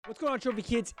What's going on, Trophy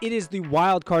Kids? It is the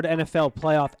Wild Card NFL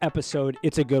playoff episode.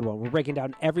 It's a good one. We're breaking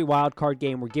down every wild card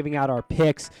game. We're giving out our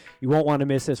picks. You won't want to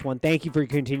miss this one. Thank you for your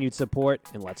continued support,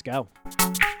 and let's go.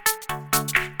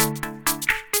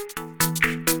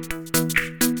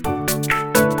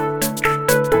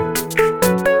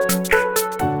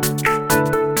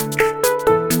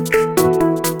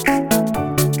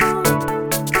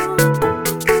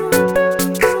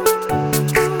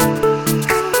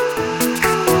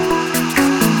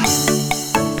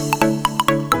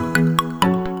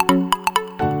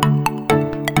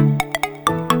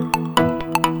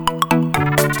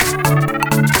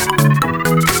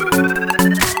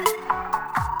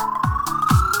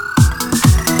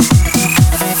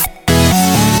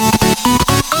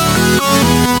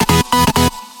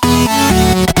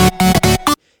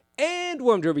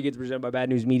 Trophy Kids presented by Bad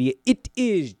News Media. It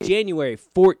is January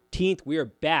 14th. We are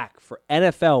back for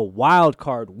NFL Wild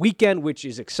Card Weekend, which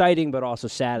is exciting but also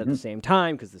sad at the same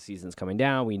time because the season's coming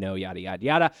down. We know yada, yada,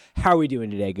 yada. How are we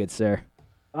doing today, good sir?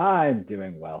 I'm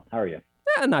doing well. How are you?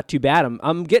 Not too bad.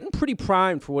 I'm getting pretty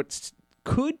primed for what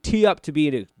could tee up to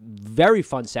be a very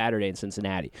fun Saturday in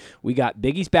Cincinnati. We got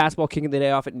Big East basketball kicking the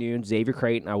day off at noon. Xavier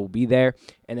Creighton, I will be there.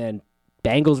 And then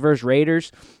Bengals versus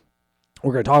Raiders.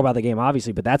 We're going to talk about the game,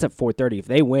 obviously, but that's at 4:30. If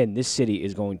they win, this city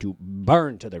is going to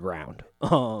burn to the ground.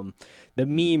 The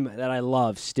meme that I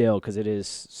love still, because it is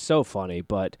so funny,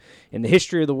 but in the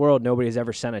history of the world, nobody has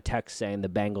ever sent a text saying the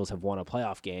Bengals have won a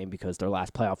playoff game because their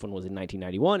last playoff one was in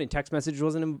 1991, and text message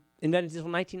wasn't invented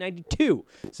until 1992.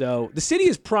 So the city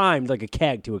is primed like a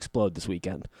keg to explode this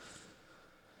weekend.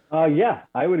 Yeah,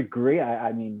 I would agree.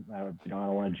 I mean, I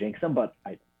don't want to jinx them, but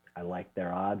I like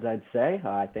their odds, I'd say.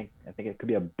 I think it could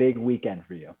be a big weekend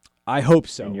for you. I hope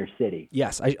so. In your city.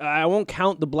 Yes. I won't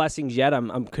count the blessings yet.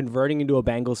 I'm converting into a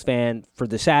Bengals fan for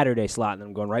the Saturday slot, and then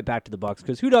I'm going right back to the Bucs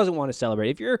because who doesn't want to celebrate?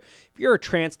 If you're a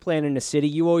transplant in a city,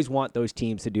 you always want those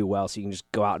teams to do well so you can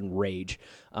just go out and rage.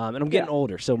 And I'm getting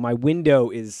older, so my window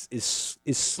is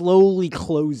slowly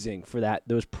closing for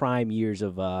those prime years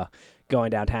of going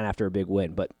downtown after a big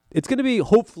win. But it's going to be,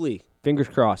 hopefully, fingers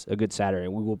crossed, a good Saturday,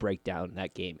 and we will break down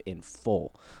that game in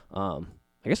full.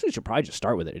 I guess we should probably just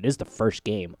start with it. It is the first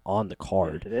game on the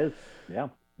card. Yes, it is, yeah.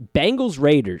 Bengals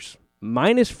Raiders,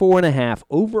 -4.5,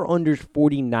 over-unders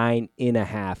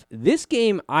 49.5. This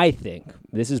game, I think,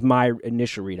 this is my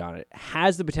initial read on it,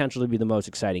 has the potential to be the most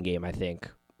exciting game, I think,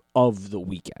 of the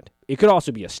weekend. It could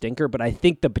also be a stinker, but I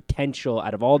think the potential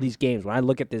out of all these games, when I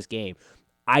look at this game,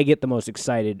 I get the most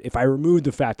excited if I remove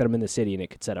the fact that I'm in the city and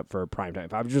it could set up for a prime time.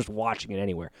 If I was just watching it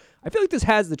anywhere, I feel like this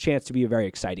has the chance to be a very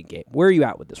exciting game. Where are you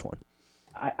at with this one?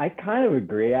 I kind of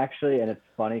agree, actually, and it's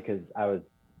funny because I was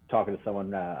talking to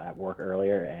someone at work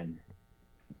earlier, and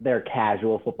they're a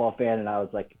casual football fan, and I was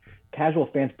like, casual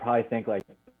fans probably think like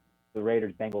the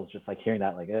Raiders Bengals, just like hearing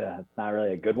that, like, it's not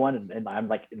really a good one, and I'm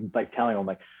like telling them,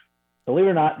 like, believe it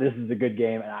or not, this is a good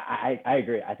game, and I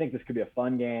agree. I think this could be a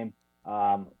fun game.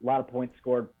 A lot of points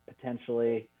scored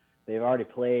potentially. They've already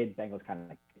played. Bengals kind of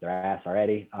like their ass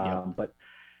already. But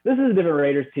this is a different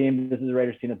Raiders team. This is a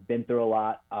Raiders team that's been through a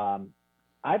lot.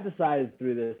 I've decided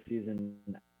through this season,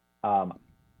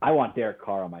 I want Derek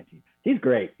Carr on my team. He's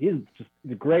great. He's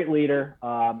a great leader.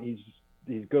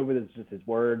 He's good with his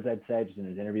words, I'd say, just in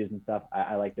his interviews and stuff.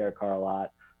 I like Derek Carr a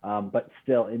lot. But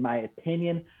still, in my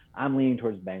opinion, I'm leaning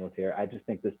towards the Bengals here. I just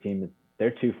think this team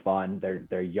they're too fun.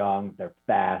 They're young. They're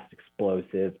fast,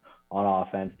 explosive on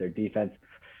offense. Their defense,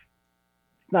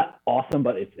 it's not awesome,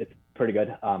 but it's pretty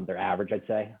good. They're average, I'd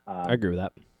say. I agree with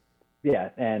that. Yeah,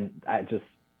 and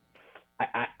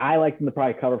I like them to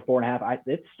probably cover 4.5.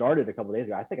 It started a couple of days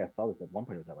ago. I think I saw this at one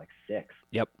point. It was at like 6.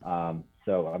 Yep.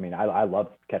 So I mean, I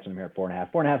love catching them here at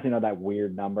 4.5. 4.5 that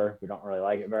weird number. We don't really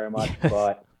like it very much,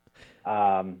 but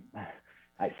I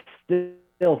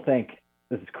still think.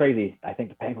 This is crazy. I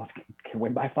think the Bengals can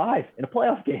win by 5 in a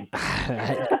playoff game.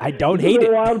 I don't hate it.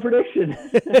 A wild prediction.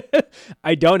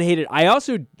 I don't hate it. I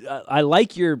also I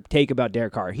like your take about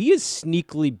Derek Carr. He has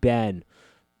sneakily been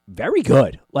very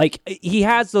good. Like, he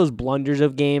has those blunders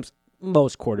of games.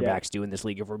 Most quarterbacks do in this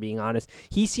league, if we're being honest.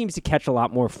 He seems to catch a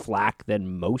lot more flack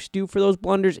than most do for those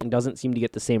blunders and doesn't seem to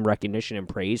get the same recognition and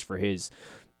praise for his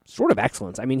sort of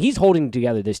excellence. I mean, he's holding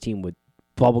together this team with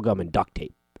bubblegum and duct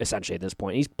tape, essentially, at this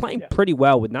point. He's playing pretty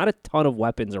well with not a ton of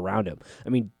weapons around him. I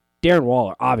mean, Darren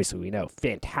Waller, obviously, we know,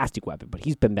 fantastic weapon, but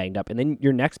he's been banged up. And then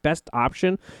your next best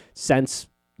option since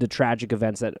the tragic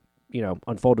events that,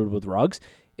 unfolded with Ruggs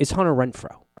is Hunter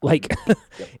Renfrow. Like,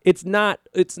 it's not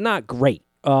great.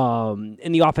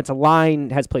 And the offensive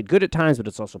line has played good at times, but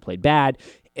it's also played bad.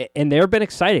 And they've been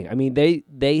exciting. I mean,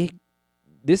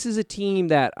 this is a team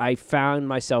that I found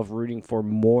myself rooting for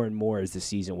more and more as the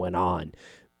season went on,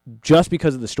 just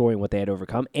because of the story and what they had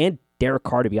overcome. And Derek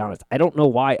Carr, to be honest, I don't know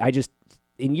why.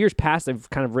 In years past, I've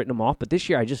kind of written him off, but this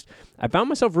year I found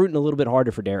myself rooting a little bit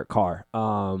harder for Derek Carr.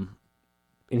 And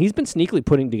he's been sneakily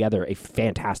putting together a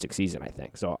fantastic season, I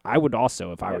think. So I would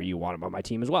also, if I were you, want him on my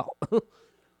team as well.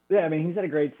 Yeah, I mean, he's had a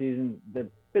great season. There's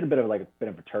been a bit of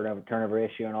a turnover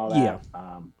issue and all that.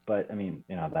 Yeah. But I mean,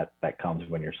 that comes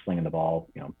when you're slinging the ball,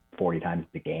 40 times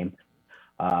a game.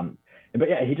 But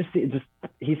yeah, he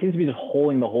seems to be just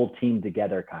holding the whole team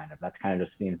together, kind of. That's kind of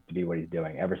just seems to be what he's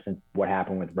doing ever since what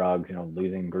happened with Ruggs,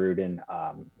 losing Gruden.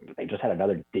 They just had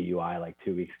another DUI like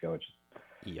 2 weeks ago, which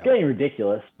is getting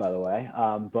ridiculous, by the way.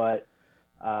 But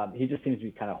he just seems to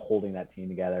be kind of holding that team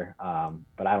together.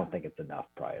 But I don't think it's enough,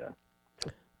 probably, to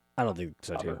I don't think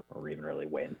so, too. Or even really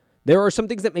win. There are some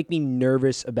things that make me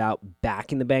nervous about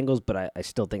backing the Bengals, but I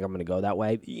still think I'm going to go that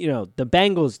way. The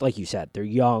Bengals, like you said, they're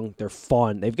young, they're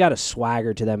fun, they've got a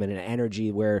swagger to them and an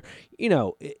energy where,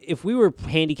 if we were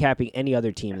handicapping any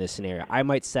other team in this scenario, I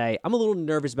might say I'm a little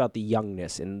nervous about the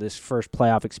youngness in this first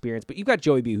playoff experience, but you've got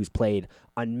Joey B, who's played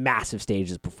on massive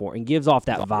stages before and gives off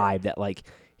that vibe that, like,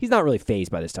 he's not really fazed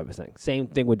by this type of thing. Same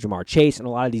thing with Jamar Chase and a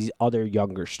lot of these other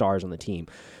younger stars on the team.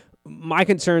 My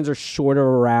concerns are sort of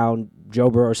around Joe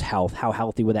Burrow's health. How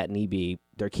healthy would that knee be?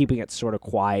 They're keeping it sort of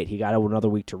quiet. He got another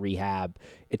week to rehab.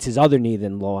 It's his other knee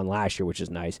than low on last year, which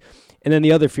is nice. And then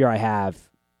the other fear I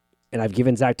have, and I've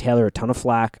given Zach Taylor a ton of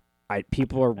flack.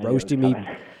 People are roasting me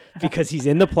because he's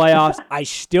in the playoffs. I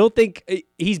still think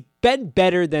he's been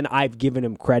better than I've given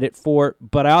him credit for,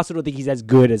 but I also don't think he's as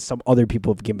good as some other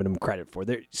people have given him credit for.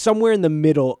 They're somewhere in the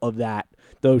middle of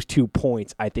those 2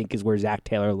 points, I think, is where Zach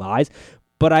Taylor lies.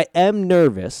 But I am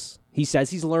nervous. He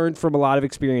says he's learned from a lot of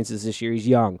experiences this year. He's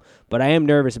young. But I am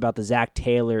nervous about the Zach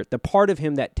Taylor, the part of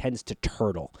him that tends to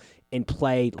turtle and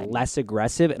play less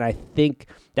aggressive. And I think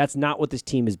that's not what this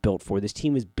team is built for. This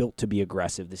team is built to be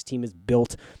aggressive. This team is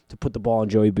built to put the ball in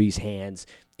Joey B's hands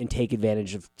and take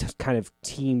advantage of kind of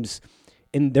teams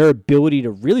and their ability to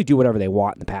really do whatever they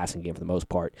want in the passing game for the most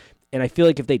part. And I feel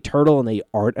like if they turtle and they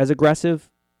aren't as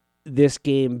aggressive, this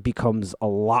game becomes a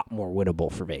lot more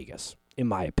winnable for Vegas, in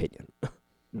my opinion.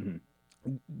 Mm-hmm.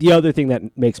 The other thing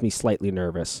that makes me slightly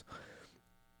nervous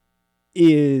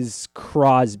is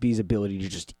Crosby's ability to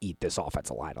just eat this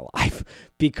offensive line alive.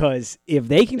 Because if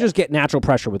they can just get natural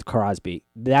pressure with Crosby,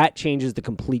 that changes the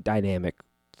complete dynamic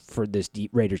for this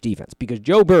Raiders defense. Because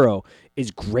Joe Burrow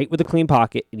is great with a clean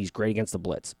pocket, and he's great against the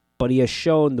blitz. But he has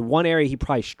shown the one area he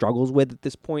probably struggles with at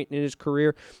this point in his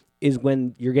career is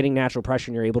when you're getting natural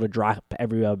pressure and you're able to drop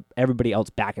everybody else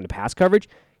back into pass coverage.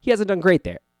 He hasn't done great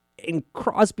there. And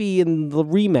Crosby in the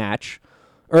rematch,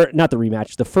 or not the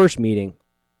rematch, the first meeting,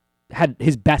 had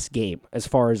his best game as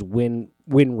far as win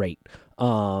rate.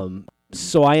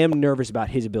 So I am nervous about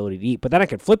his ability to eat. But then I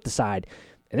could flip the side,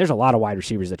 and there's a lot of wide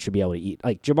receivers that should be able to eat.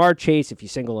 Like Jamar Chase, if you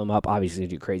single him up, obviously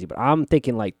do crazy. But I'm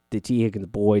thinking like the T. Higgins,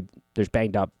 Boyd, there's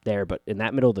banged up there. But in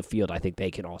that middle of the field, I think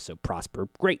they can also prosper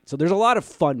great. So there's a lot of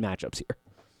fun matchups here.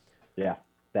 Yeah,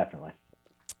 definitely.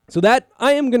 So that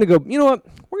I am going to go, you know what?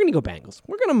 We're going to go Bengals.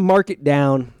 We're going to mark it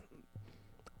down.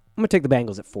 I'm going to take the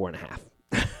Bengals at 4.5.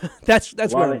 That's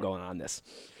where I'm going on this.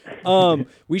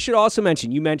 We should also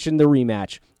mention, you mentioned the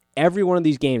rematch. Every one of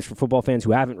these games for football fans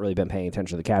who haven't really been paying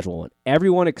attention to the casual one,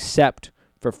 everyone except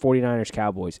for 49ers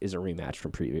Cowboys is a rematch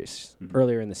from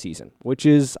earlier in the season, which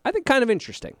is, I think, kind of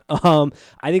interesting. I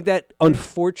think that,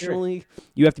 unfortunately,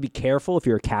 you have to be careful if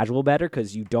you're a casual bettor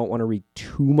because you don't want to read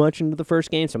too much into the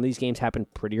first game. Some of these games happen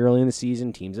pretty early in the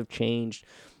season. Teams have changed.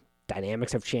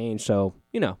 Dynamics have changed. So,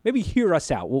 maybe hear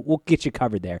us out. We'll get you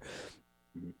covered there.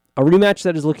 A rematch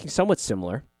that is looking somewhat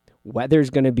similar. Weather's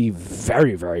going to be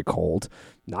very, very cold.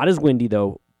 Not as windy,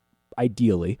 though,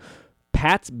 ideally.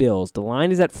 Pats Bills, the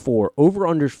line is at 4.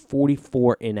 Over-under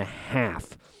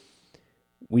 44.5.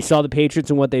 We saw the Patriots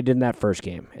and what they did in that first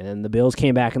game. And then the Bills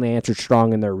came back and they answered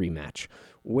strong in their rematch.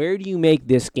 Where do you make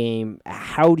this game?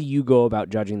 How do you go about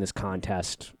judging this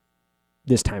contest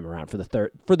this time around for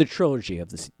the trilogy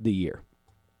of the year?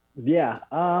 Yeah.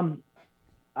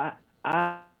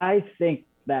 I think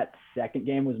that second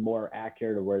game was more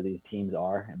accurate of where these teams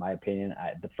are, in my opinion.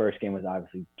 The first game was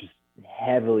obviously just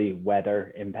heavily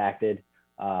weather impacted.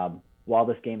 While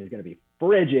this game is going to be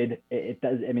frigid, it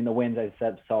does. I mean, the winds I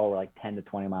saw were like 10 to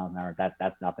 20 miles an hour.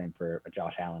 That's nothing for a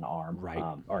Josh Allen arm,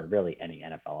 right? Or really any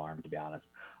NFL arm, to be honest.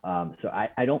 So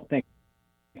I don't think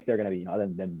they're going to be, other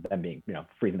than them being,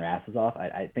 freezing their asses off.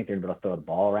 I think they're going to be able to throw the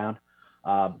ball around.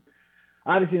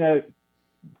 Obviously,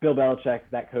 Bill Belichick,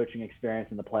 that coaching experience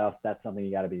in the playoffs, that's something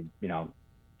you got to be,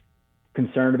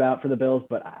 concerned about for the Bills.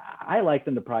 But I like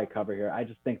them to probably cover here. I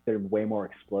just think they're way more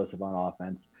explosive on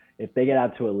offense. if they get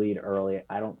out to a lead early,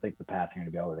 I don't think the Pats are going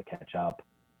to be able to catch up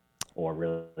or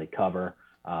really cover.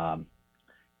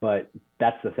 But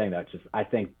that's the thing, though. It's just I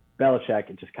think Belichick,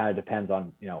 it just kind of depends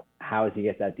on, how does he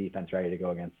get that defense ready to go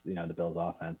against, the Bills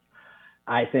offense.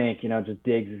 I think, just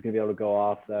Diggs is going to be able to go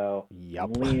off, though. Yep.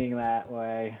 I'm leaning that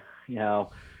way.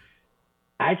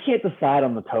 I can't decide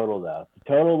on the total, though. The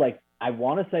total, I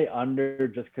want to say under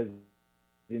just because,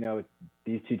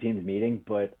 these two teams meeting,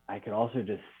 but I could also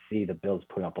just see the Bills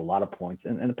putting up a lot of points.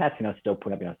 And the Pats, still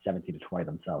putting up, 17 to 20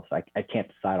 themselves. So I can't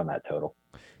decide on that total.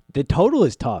 The total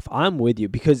is tough. I'm with you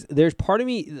because there's part of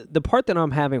me, the part that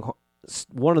I'm having,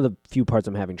 one of the few parts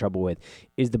I'm having trouble with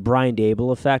is the Brian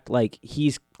Daboll effect. Like,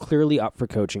 he's clearly up for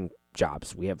coaching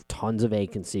jobs. We have tons of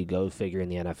vacancy. Go figure in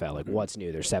the NFL. Like, what's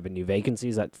new? There's 7 new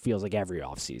vacancies. That feels like every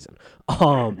offseason.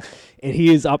 And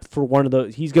he is up for one of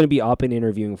those. He's going to be up and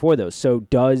interviewing for those. So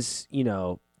does,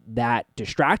 that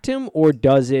distract him, or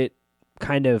does it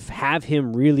kind of have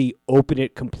him really open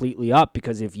it completely up?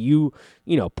 Because if you,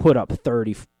 put up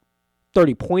 30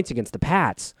 points against the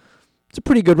Pats, it's a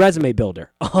pretty good resume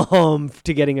builder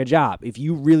to getting a job. If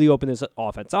you really open this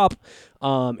offense up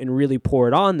and really pour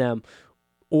it on them,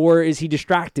 or is he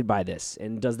distracted by this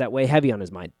and does that weigh heavy on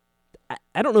his mind?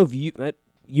 I don't know if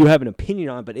you have an opinion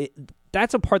on it, but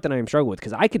that's a part that I am struggling with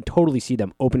because I can totally see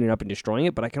them opening it up and destroying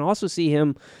it, but I can also see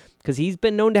him, because he's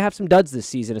been known to have some duds this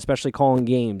season, especially calling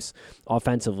games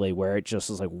offensively, where it just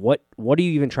is like, what are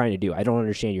you even trying to do? I don't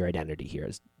understand your identity here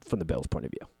from the Bills' point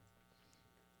of view.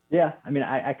 Yeah, I mean,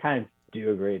 I kind of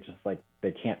do agree. It's just like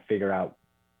they can't figure out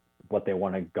what they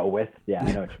want to go with. Yeah,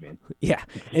 I know what you mean. Yeah.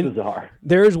 It's bizarre.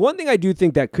 There is one thing I do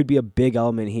think that could be a big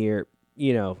element here. I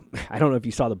don't know if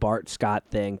you saw the Bart Scott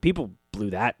thing. People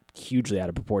blew that hugely out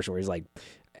of proportion, where he's like,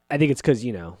 I think it's because,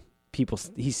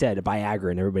 he said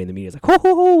Viagra, and everybody in the media is like, ho,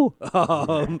 ho,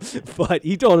 ho. But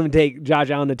he told him Josh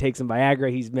Allen to take some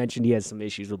Viagra. He's mentioned he has some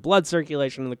issues with blood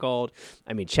circulation in the cold.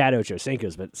 I mean, Chad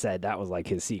Ochocinco's said that was like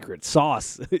his secret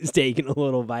sauce, is taking a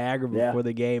little Viagra before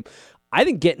the game. I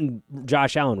think getting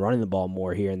Josh Allen running the ball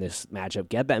more here in this matchup,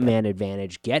 get that man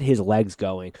advantage, get his legs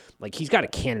going. Like, he's got a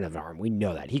cannon of an arm. We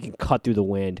know that. He can cut through the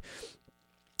wind.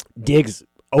 Diggs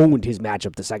owned his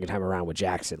matchup the second time around with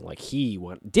Jackson.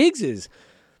 Diggs is,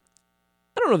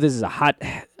 I don't know if this is a hot,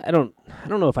 I don't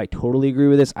know if I totally agree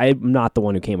with this. I'm not the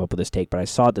one who came up with this take, but I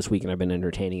saw it this week and I've been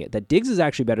entertaining it, that Diggs is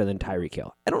actually better than Tyreek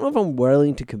Hill. I don't know if I'm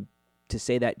willing to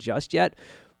say that just yet,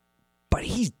 but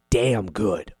he's damn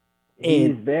good.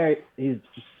 He's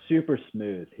just super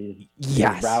smooth. His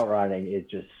route running is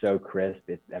just so crisp.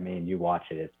 You watch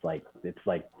it. It's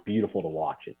like beautiful to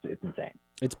watch. It's insane.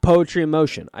 It's poetry in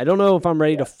motion. I don't know if I'm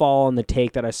ready to fall on the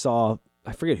take that I saw.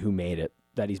 I forget who made it,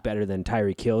 that he's better than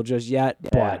Tyreek Hill just yet,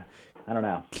 but I don't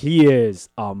know. He is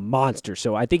a monster.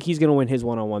 So I think he's going to win his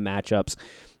one-on-one matchups.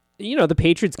 The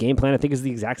Patriots game plan, I think, is the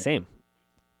exact same.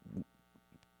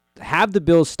 Have the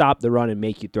Bills stop the run and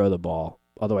make you throw the ball.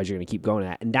 Otherwise, you're going to keep going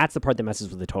at it. And that's the part that messes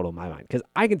with the total in my mind, because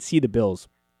I can see the Bills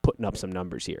putting up some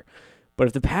numbers here. But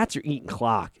if the Pats are eating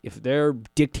clock, if they're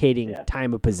dictating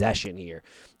time of possession here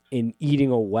and eating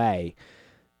away,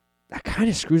 that kind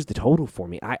of screws the total for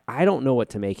me. I don't know what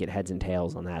to make it heads and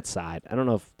tails on that side. I don't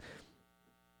know.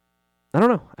 I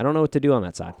don't know what to do on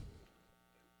that side.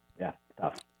 Yeah,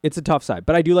 tough. It's a tough side,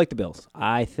 but I do like the Bills.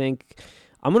 I think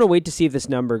I'm going to wait to see if this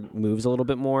number moves a little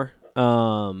bit more.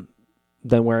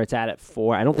 Than where it's at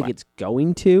 4. I don't think it's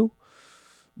going to,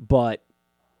 but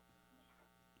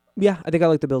yeah, I think I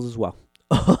like the Bills as well.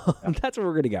 That's where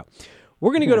we're going to go.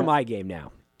 We're going to go to my game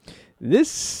now.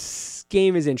 This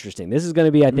game is interesting. This is going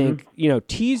to be, I think,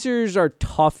 teasers are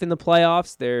tough in the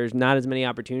playoffs. There's not as many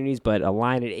opportunities, but a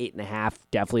line at 8.5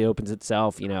 definitely opens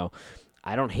itself.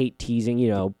 I don't hate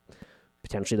teasing,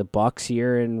 potentially the Bucks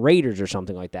here and Raiders or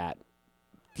something like that,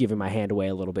 giving my hand away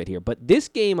a little bit here. But this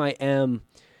game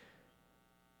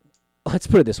let's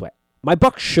put it this way. My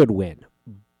Bucks should win,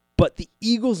 but the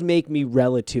Eagles make me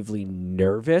relatively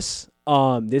nervous.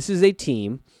 This is a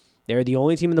team. They're the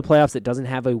only team in the playoffs that doesn't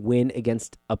have a win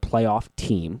against a playoff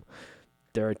team.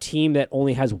 They're a team that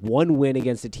only has one win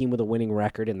against a team with a winning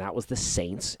record, and that was the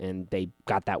Saints, and they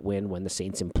got that win when the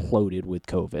Saints imploded with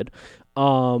COVID.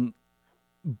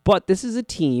 But this is a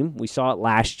team, we saw it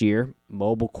last year,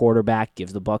 mobile quarterback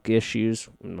gives the Buck issues.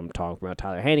 I'm talking about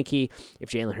Tyler Heineke. If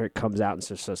Jalen Hurts comes out and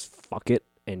says, fuck it,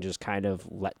 and just kind of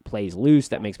plays loose,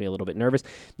 that makes me a little bit nervous.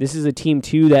 This is a team,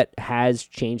 too, that has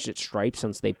changed its stripes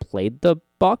since they played the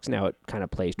Bucks. Now it kind of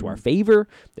plays to our favor.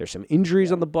 There's some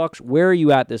injuries on the Bucks. Where are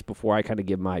you at this before I kind of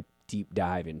give my deep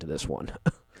dive into this one?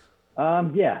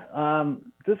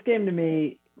 This game to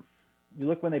me, you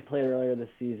look when they played earlier this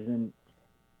season,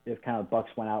 it kind of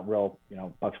Bucks went out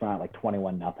like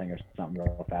 21-0 or something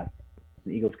real fast.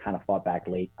 The Eagles kind of fought back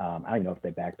late. I don't even know if they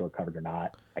backdoor covered or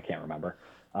not. I can't remember.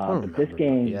 But this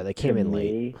game, yeah, they came in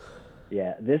late.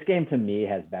 Yeah, this game to me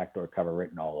has backdoor cover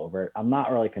written all over it. I'm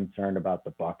not really concerned about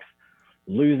the Bucks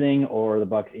losing or the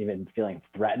Bucks even feeling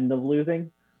threatened of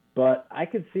losing, but I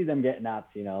could see them getting out,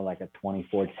 like a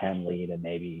 24-10 lead and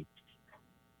maybe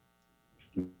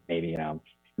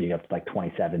you up to like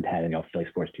 27-10 and Philly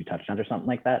scores 2 touchdowns or something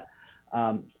like that.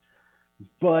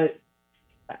 But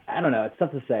I don't know. It's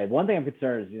tough to say. One thing I'm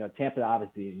concerned is, Tampa,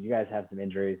 obviously, you guys have some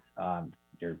injuries.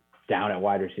 You're down at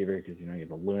wide receiver because, you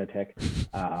have a lunatic.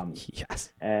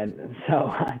 Yes. And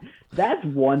so that's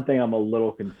one thing I'm a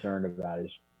little concerned about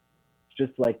is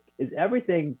just like, is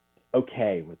everything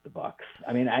okay with the Bucks?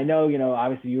 I mean, I know,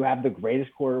 obviously you have the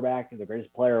greatest quarterback, the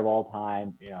greatest player of all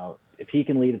time. If he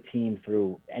can lead a team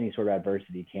through any sort of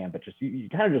adversity, he can, but just you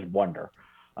kind of just wonder.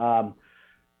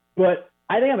 But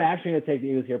I think I'm actually going to take the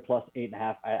Eagles here plus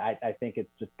 8.5. I think it's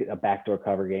just a backdoor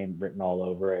cover game written all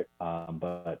over it.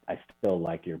 But I still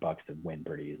like your Bucks to win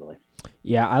pretty easily.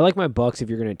 Yeah, I like my Bucks if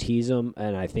you're going to tease them,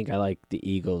 and I think I like the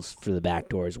Eagles for the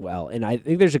backdoor as well. And I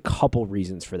think there's a couple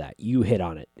reasons for that. You hit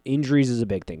on it. Injuries is a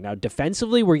big thing. Now,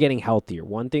 defensively, we're getting healthier.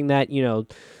 One thing that,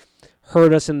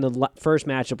 hurt us in the first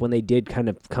matchup when they did kind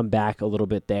of come back a little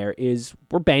bit there is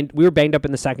we were banged up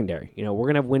in the secondary. We're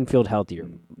going to have Winfield healthier.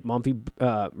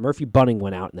 Murphy Bunting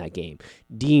went out in that game.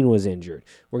 Dean was injured.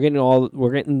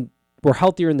 We're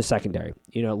healthier in the secondary.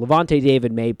 Levante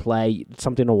David may play,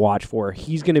 something to watch for.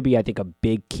 He's going to be, I think, a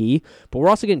big key. But we're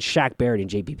also getting Shaq Barrett and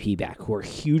JPP back, who are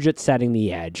huge at setting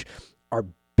the edge, are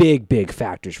big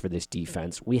factors for this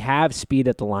defense. We have speed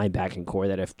at the linebacking core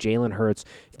that if Jalen Hurts,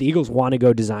 if the Eagles want to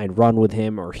go design run with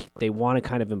him, or they want to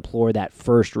kind of implore that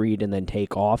first read and then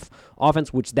take off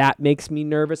offense, which that makes me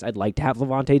nervous. I'd like to have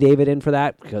Levante David in for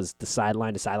that because the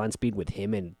sideline-to-sideline speed with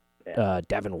him and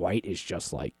Devin White is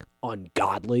just like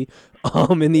ungodly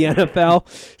in the NFL.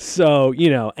 So,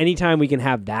 anytime we can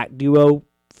have that duo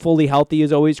fully healthy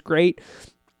is always great.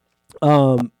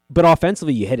 But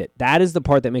offensively, you hit it. That is the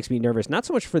part that makes me nervous, not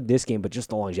so much for this game, but just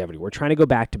the longevity. We're trying to go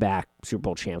back-to-back Super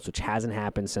Bowl champs, which hasn't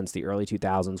happened since the early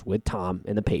 2000s with Tom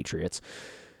and the Patriots.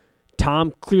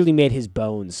 Tom clearly made his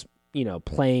bones,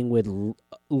 playing with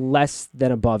less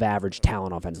than above average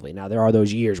talent offensively. Now, there are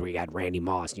those years where you had Randy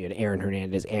Moss, you had Aaron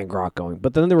Hernandez and Gronk going,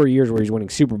 but then there were years where he's winning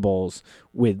Super Bowls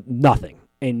with nothing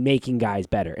and making guys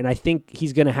better. And I think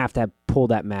he's going to have pull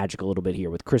that magic a little bit here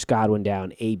with Chris Godwin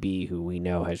down, AB, who we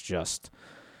know has just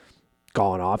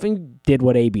gone off and did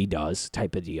what AB does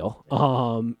type of deal.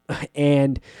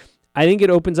 And I think it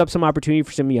opens up some opportunity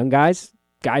for some young guys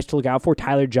to look out for.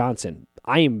 Tyler Johnson.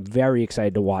 I am very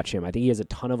excited to watch him. I think he has a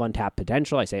ton of untapped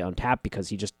potential. I say untapped because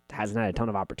he just hasn't had a ton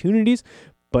of opportunities,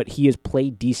 but he has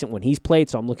played decent when he's played,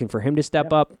 so I'm looking for him to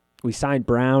step up. We signed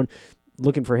Brown,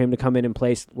 looking for him to come in and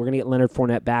place. We're going to get Leonard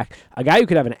Fournette back. A guy who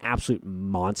could have an absolute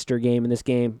monster game in this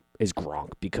game is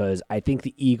Gronk, because I think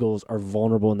the Eagles are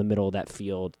vulnerable in the middle of that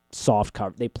field. Soft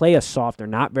cover. They play us soft. They're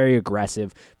not very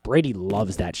aggressive. Brady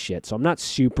loves that shit. So I'm not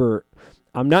super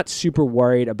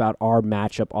worried about our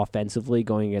matchup offensively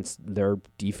going against their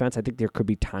defense. I think there could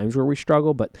be times where we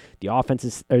struggle, but the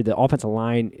offensive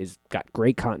line is got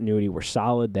great continuity. We're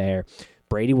solid there.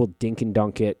 Brady will dink and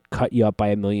dunk it, cut you up by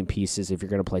a million pieces if you're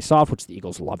going to play soft, which the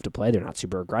Eagles love to play. They're not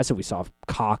super aggressive. We saw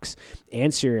Cox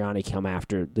and Sirianni come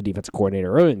after the defensive coordinator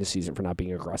early in the season for not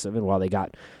being aggressive, and while they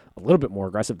got a little bit more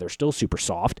aggressive, they're still super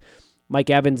soft. Mike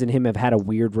Evans and him have had a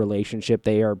weird relationship.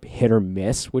 They are hit or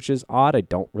miss, which is odd. I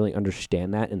don't really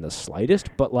understand that in the slightest,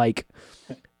 but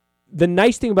the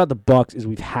nice thing about the Bucs is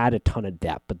we've had a ton of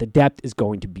depth, but the depth is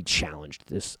going to be challenged.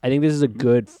 I think this is a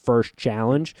good first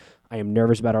challenge. I am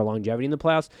nervous about our longevity in the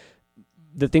playoffs.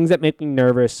 The things that make me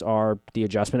nervous are the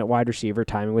adjustment at wide receiver,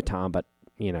 timing with Tom, but,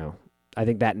 I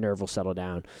think that nerve will settle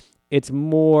down. It's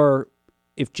more,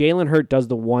 if Jalen Hurts does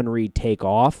the one read take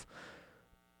off,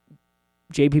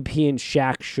 JPP and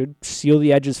Shaq should seal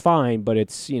the edges fine, but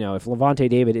it's, if Levante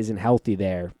David isn't healthy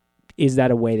there, is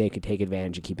that a way they could take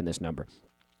advantage of keeping this number?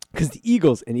 Because the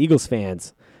Eagles and Eagles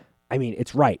fans, I mean,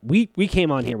 it's right. We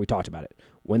came on here, we talked about it.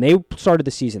 When they started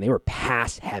the season, they were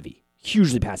pass heavy,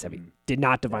 hugely pass heavy, did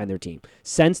not define their team.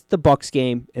 Since the Bucs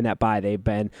game and that bye, they've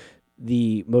been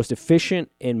the most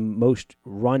efficient and most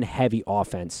run-heavy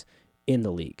offense in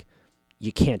the league.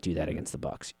 You can't do that against the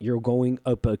Bucs. You're going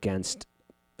up against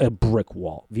a brick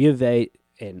wall. Via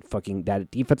and fucking that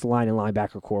defensive line and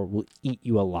linebacker core will eat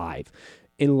you alive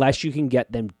unless you can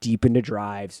get them deep into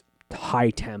drives, high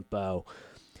tempo.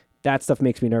 That stuff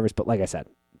makes me nervous, but like I said,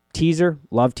 teaser,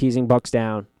 love teasing Bucs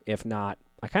down. If not,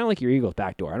 I kind of like your Eagles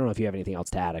backdoor. I don't know if you have anything else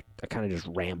to add. I kind of just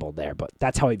rambled there, but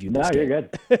that's how I view this game. No, you're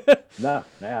good. No,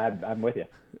 I'm with you.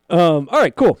 All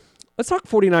right, cool. Let's talk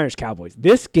 49ers Cowboys.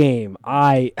 This game,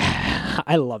 I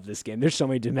love this game. There's so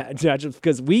many matchups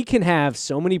because we can have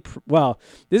so many.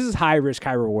 This is high risk,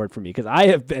 high reward for me because I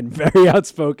have been very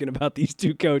outspoken about these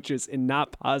two coaches in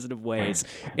not positive ways,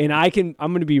 and I'm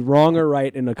going to be wrong or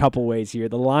right in a couple ways here.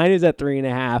 The line is at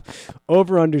 3.5.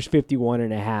 Over unders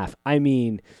 51.5. I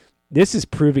mean, this is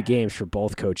prove-it games for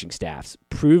both coaching staffs.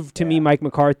 Prove to me, Mike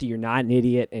McCarthy, you're not an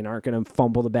idiot and aren't going to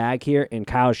fumble the bag here. And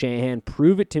Kyle Shanahan,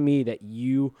 prove it to me that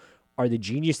you are the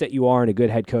genius that you are and a good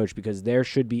head coach, because there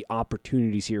should be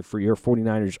opportunities here for your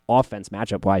 49ers offense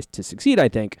matchup-wise to succeed, I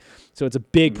think. So it's a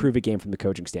big prove-it game from the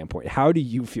coaching standpoint. How do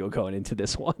you feel going into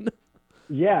this one?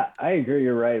 Yeah, I agree.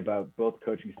 You're right about both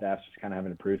coaching staffs just kind of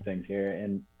having to prove things here.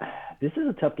 And this is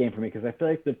a tough game for me because I feel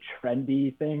like the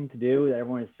trendy thing to do that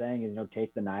everyone is saying is,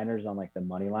 take the Niners on like the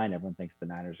money line. Everyone thinks the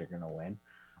Niners are going to win.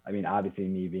 I mean, obviously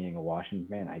me being a Washington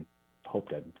fan, I hope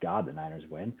to God the Niners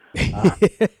win.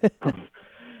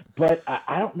 But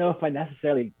I don't know if I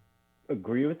necessarily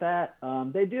agree with that.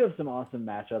 They do have some awesome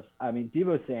matchups. I mean,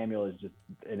 Deebo Samuel is just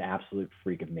an absolute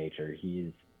freak of nature.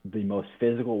 He's the most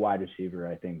physical wide receiver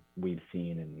I think we've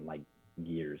seen in like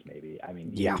years, maybe. I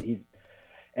mean,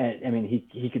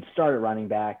 he could start at running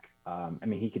back. I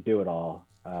mean, he could do it all.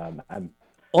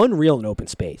 Unreal in open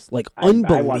space, like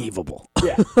unbelievable.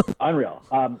 Unreal.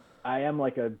 I am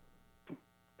like a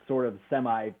sort of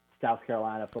semi South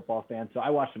Carolina football fan, so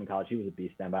I watched him in college. He was a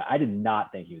beast then, but I did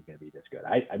not think he was going to be this good.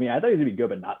 I mean, I thought he was going to be good,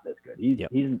 but not this good.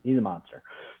 He's a monster.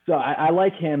 So I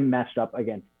like him matched up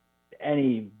against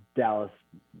any Dallas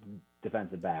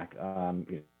defensive back.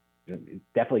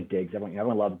 Definitely Diggs.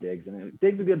 Everyone loves Diggs, and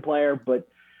Diggs is a good player, but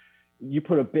you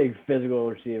put a big physical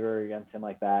receiver against him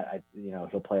like that,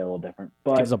 he'll play a little different.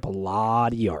 But gives up a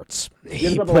lot of yards.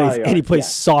 He plays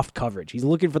soft coverage. He's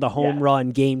looking for the home run,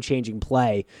 game-changing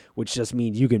play, which just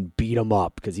means you can beat him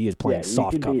up because he is playing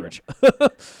soft coverage.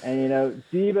 And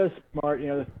Deebo's smart.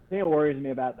 The thing that worries me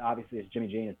about obviously is Jimmy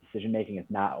G and his decision making is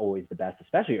not always the best,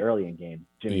 especially early in games.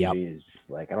 Jimmy G is just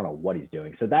like, I don't know what he's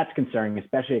doing. So that's concerning,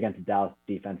 especially against the Dallas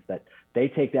defense, that they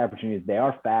take the opportunities. They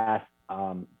are fast.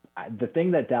 The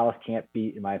thing that Dallas can't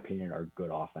beat, in my opinion, are good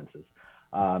offenses.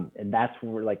 And that's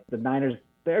where, like, the Niners,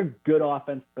 they're good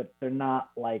offense, but they're not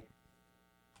like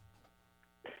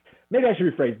 – maybe I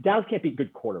should rephrase. Dallas can't beat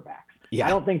good quarterbacks. Yeah. I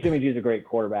don't think Jimmy G is a great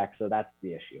quarterback, so that's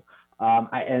the issue.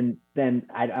 I'm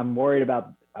worried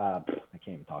about I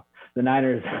can't even talk. The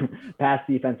Niners' pass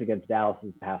defense against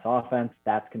Dallas's pass offense.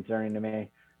 That's concerning to me.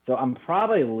 So I'm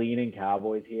probably leaning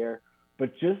Cowboys here,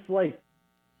 but just like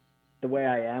the way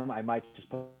I am, I might just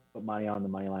put money on the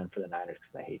money line for the Niners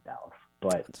because I hate Dallas.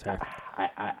 But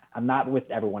I'm not with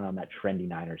everyone on that trendy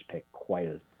Niners pick quite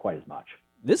as much.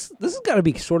 This has got to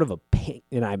be sort of a pain,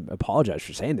 and I apologize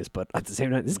for saying this, but at the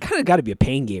same time, this kind of got to be a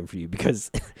pain game for you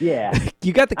because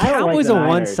you got the Cowboys on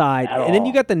one side, and then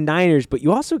you got the Niners, but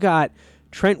you also got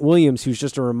Trent Williams, who's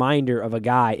just a reminder of a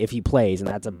guy if he plays, and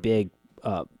that's a big,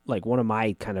 like one of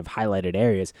my kind of highlighted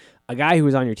areas, a guy who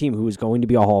was on your team who is going to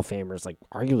be a Hall of Famer, is like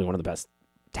arguably one of the best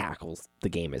tackles the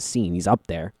game has seen. He's up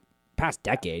there, past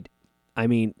decade. I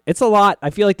mean, it's a lot. I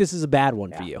feel like this is a bad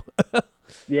one for you.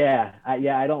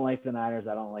 I don't like the Niners.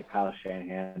 I don't like Kyle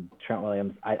Shanahan. Trent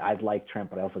Williams, I like Trent,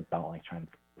 but I also don't like Trent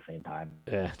at the same time.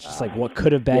 Yeah, just like what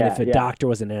could have been if a doctor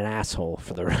wasn't an asshole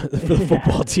for the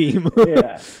football team.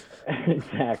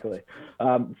 Exactly.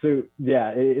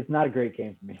 It's not a great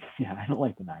game for me. Yeah, I don't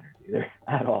like the Niners either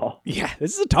at all. Yeah,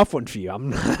 this is a tough one for you.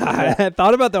 I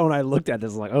thought about that when I looked at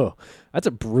this. Like, oh, that's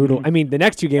a brutal. I mean, the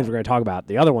next two games we're going to talk about,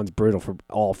 the other one's brutal for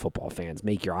all football fans.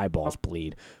 Make your eyeballs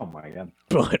bleed. Oh my God.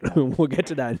 But we'll get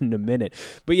to that in a minute.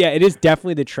 But yeah, it is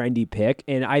definitely the trendy pick,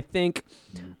 and I think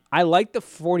I like the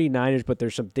 49ers, but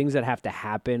there's some things that have to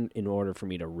happen in order for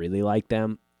me to really like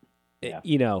them. Yeah.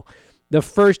 The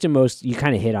first and most, you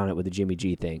kind of hit on it with the Jimmy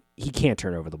G thing. He can't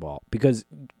turn over the ball because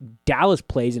Dallas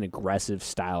plays an aggressive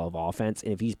style of offense,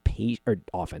 and if he's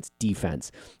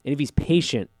defense, and if he's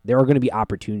patient, there are going to be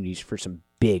opportunities for some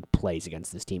big plays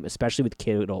against this team, especially with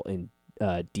Kittle and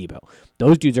Deebo.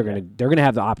 Those dudes are they're gonna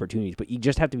have the opportunities, but you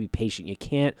just have to be patient. You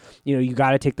can't, you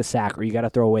got to take the sack or you got to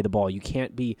throw away the ball. You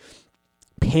can't be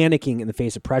panicking in the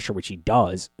face of pressure, which he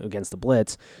does against the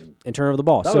blitz, and turn over the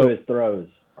ball. Some of his throws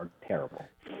are terrible.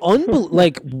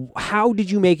 How did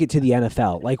you make it to the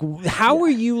NFL? Like, how are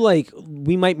you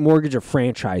we might mortgage a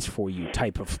franchise for you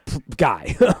type of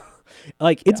guy?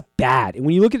 It's bad. And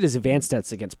when you look at his advanced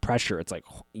stats against pressure, it's like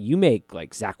you make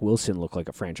Zach Wilson look like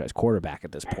a franchise quarterback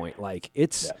at this point.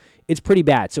 It's pretty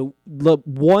bad. So the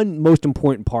one most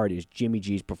important part is Jimmy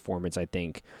G's performance, I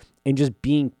think, and just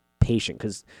being patient,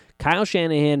 because Kyle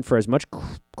Shanahan, for as much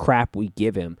crap we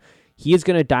give him, he is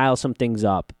going to dial some things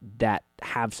up that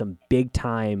have some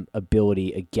big-time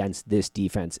ability against this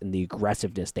defense and the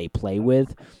aggressiveness they play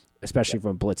with, especially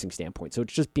from a blitzing standpoint. So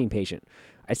it's just being patient.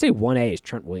 I say 1A is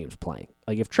Trent Williams playing.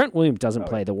 Like, if Trent Williams doesn't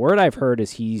play, the word I've heard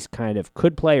is he's kind of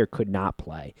could play or could not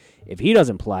play. If he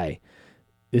doesn't play,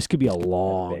 this could be a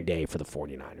long day for the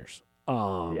 49ers.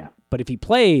 But if he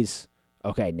plays,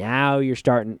 okay, now I'm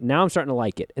starting to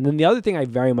like it. And then the other thing I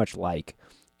very much like,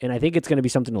 and I think it's going to be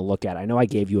something to look at. I know I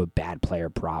gave you a bad player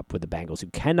prop with the Bengals who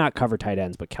cannot cover tight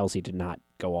ends, but Kelsey did not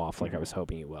go off like I was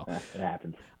hoping he will. It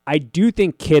happens. I do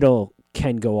think Kittle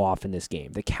can go off in this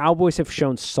game. The Cowboys have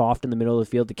shown soft in the middle of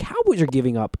the field. The Cowboys are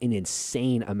giving up an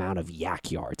insane amount of yak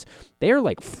yards. They are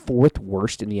like 4th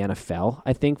worst in the NFL,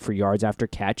 I think, for yards after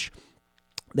catch.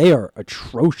 They are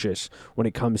atrocious when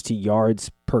it comes to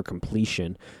yards per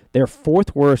completion. They're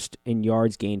 4th worst in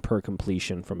yards gained per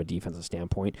completion from a defensive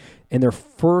standpoint, and they're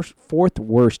 4th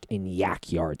worst in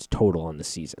yak yards total on the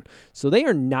season. So they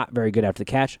are not very good after the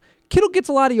catch. Kittle gets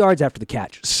a lot of yards after the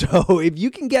catch. So if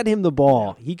you can get him the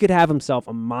ball, he could have himself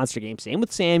a monster game. Same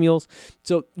with Samuels.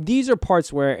 So these are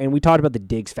parts where, and we talked about the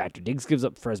Diggs factor. Diggs gives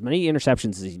up for as many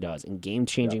interceptions as he does in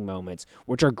game-changing moments,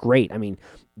 which are great. I mean,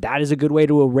 that is a good way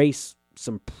to erase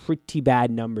some pretty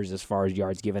bad numbers as far as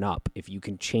yards given up if you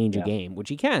can change a game, which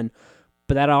he can,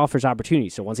 but that offers opportunity.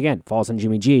 So once again, falls on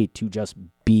Jimmy G to just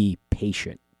be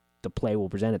patient. The play will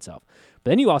present itself.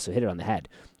 But then you also hit it on the head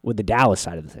with the Dallas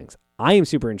side of the things. I am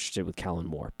super interested with Kellen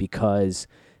Moore because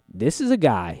this is a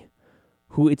guy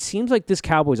who it seems like this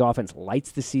Cowboys offense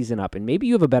lights the season up, and maybe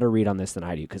you have a better read on this than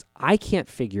I do because I can't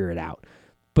figure it out.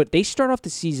 But they start off the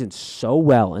season so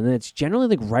well, and then it's generally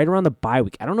like right around the bye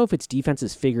week. I don't know if it's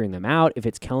defenses figuring them out, if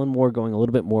it's Kellen Moore going a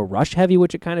little bit more rush heavy,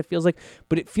 which it kind of feels like,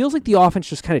 but it feels like the offense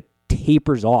just kind of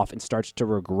tapers off and starts to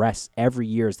regress every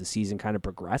year as the season kind of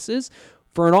progresses.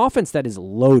 For an offense that is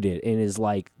loaded and is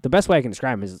like, the best way I can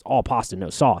describe them is it's all pasta, no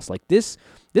sauce. Like this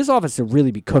offense to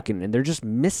really be cooking, and they're just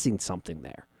missing something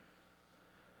there.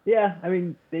 Yeah, I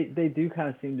mean, they do kind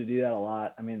of seem to do that a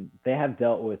lot. I mean, they have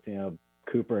dealt with,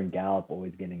 Cooper and Gallup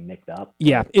always getting nicked up.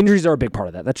 Yeah, injuries are a big part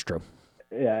of that. That's true.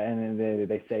 Yeah, and then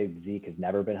they say Zeke has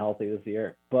never been healthy this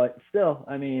year. But still,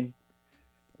 I mean,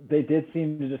 they did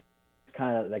seem to just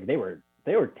kind of, like, they were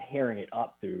tearing it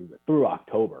up through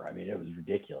October. I mean, it was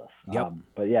ridiculous. Yep.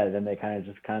 But yeah, then they kind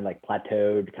of like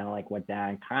plateaued, kind of like went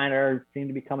down, kind of seemed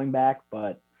to be coming back.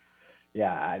 But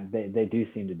yeah, they do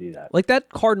seem to do that. Like that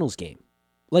Cardinals game.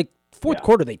 Like fourth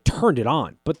quarter, they turned it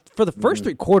on. But for the first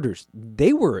 3 quarters,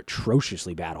 they were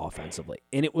atrociously bad offensively.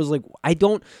 And it was like,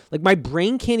 my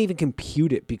brain can't even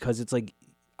compute it because it's like,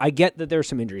 I get that there's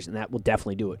some injuries and that will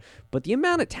definitely do it. But the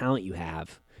amount of talent you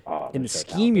have and the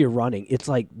scheme you're running, it's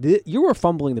like you were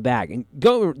fumbling the bag. And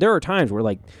there are times where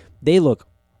like they look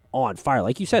on fire.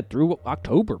 Like you said, through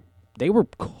October, they were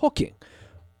cooking.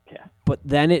 Yeah. But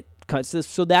then it cuts this.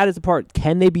 So that is the part.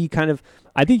 Can they be kind of,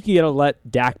 I think you got to let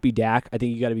Dak be Dak. I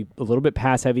think you got to be a little bit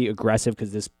pass heavy, aggressive,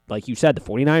 because this, like you said, the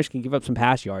 49ers can give up some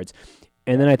pass yards.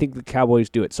 And then I think the Cowboys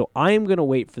do it. So I am going to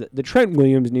wait for the Trent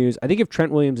Williams news. I think if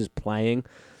Trent Williams is playing,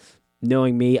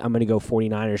 knowing me, I'm going to go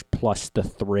 49ers plus the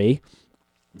 3.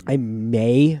 I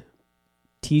may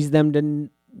tease them to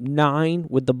 9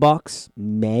 with the Bucks.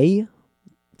 May.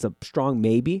 It's a strong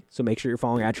maybe. So make sure you're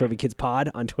following at Trophy Kids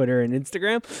Pod on Twitter and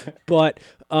Instagram. But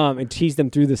and tease them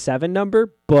through the 7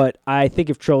 number. But I think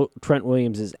if Trent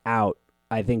Williams is out,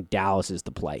 I think Dallas is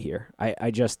the play here. I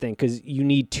just think because you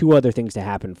need 2 other things to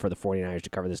happen for the 49ers to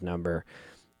cover this number.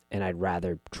 And I'd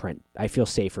rather Trent. I feel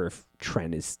safer if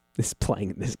Trent is playing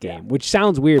in this game, which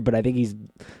sounds weird, but I think he's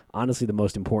honestly the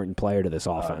most important player to this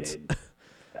offense.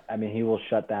 I mean, he will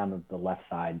shut down the left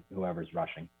side, whoever's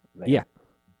rushing. You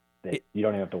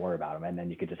don't even have to worry about him, and then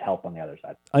you could just help on the other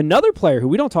side. Another player who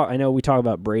we don't talk, I know we talk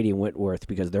about Brady and Whitworth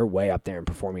because they're way up there and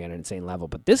performing at an insane level,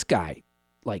 but this guy,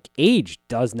 like, age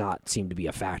does not seem to be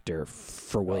a factor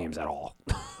for Williams at all.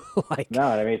 No,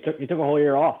 I mean, he took a whole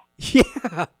year off.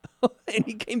 Yeah. And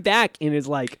he came back and is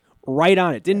like right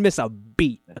on it. Didn't miss a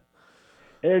beat.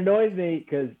 It annoys me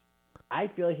because I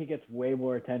feel like he gets way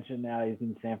more attention now. He's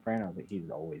in San Fran.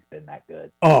 He's always been that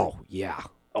good. Oh, yeah.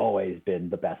 Always been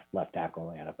the best left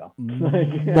tackle in the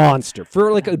NFL. Monster.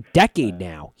 For like a decade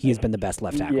now, he has been the best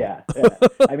left tackle. Yeah.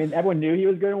 I mean, everyone knew he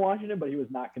was good in Washington, but he was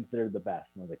not considered the best.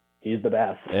 And I was like, he's the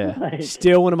best. Yeah.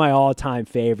 Still one of my all-time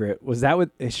favorite. Was that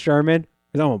with Sherman?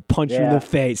 Because I'm going to punch you in the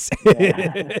face.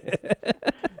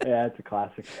 Yeah, it's a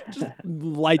classic. Just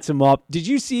lights him up. Did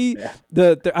you see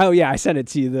the oh, yeah, I sent it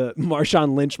to you. The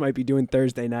Marshawn Lynch might be doing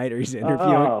Thursday night, or he's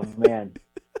interviewing. Oh, man.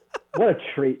 What a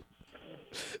treat.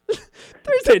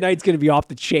 Thursday night's going to be off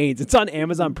the chains. It's on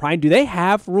Amazon Prime. Do they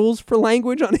have rules for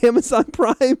language on Amazon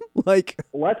Prime? Like,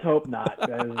 let's hope not.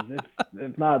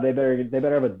 If not, they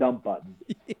better have a dump button.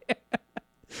 Yeah.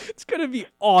 It's going to be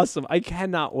awesome. I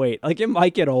cannot wait. Like, it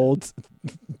might get old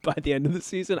by the end of the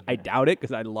season. I doubt it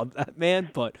because I love that man.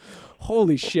 But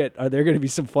holy shit, are there going to be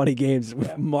some funny games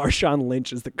with Marshawn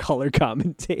Lynch as the color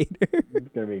commentator? It's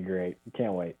going to be great.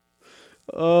 Can't wait.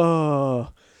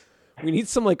 Oh, we need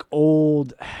some like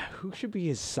old. Who should be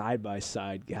his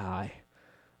side-by-side guy?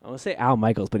 I want to say Al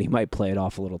Michaels, but he might play it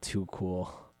off a little too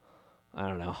cool. I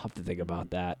don't know. I'll have to think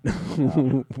about that.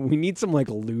 We need some like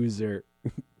loser.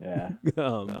 Yeah.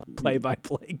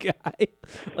 Play-by-play guy,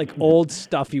 like old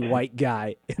stuffy white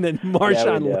guy, and then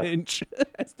Marshawn Lynch.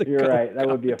 As the You're right. That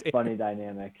would be a funny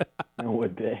dynamic. It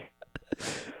would be.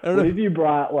 I don't know if you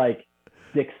brought like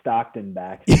Dick Stockton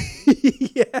back.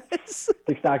 Yes.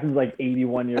 Dick Stockton's like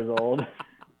 81 years old.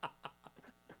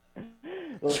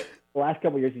 The last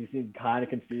couple of years, he seemed kind of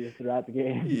confused throughout the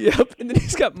game. Yep, and then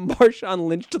he's got Marshawn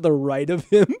Lynch to the right of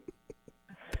him.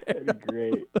 That'd be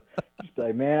great. Just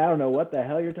like, man, I don't know what the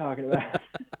hell you're talking about.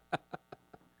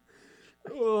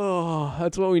 Oh,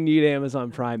 that's what we need,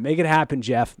 Amazon Prime. Make it happen,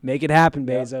 Jeff. Make it happen,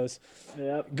 Bezos.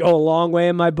 Yep. Go a long way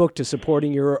in my book to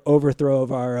supporting your overthrow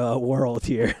of our world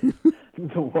here.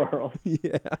 The world.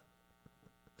 Yeah.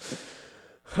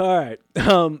 All right.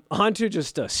 On to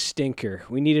just a stinker.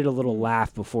 We needed a little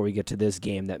laugh before we get to this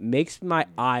game that makes my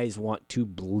eyes want to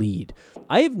bleed.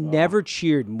 I have never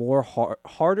cheered more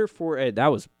harder for it. That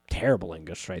was terrible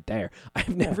English right there.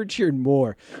 I've never cheered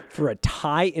more for a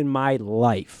tie in my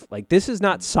life. Like, this is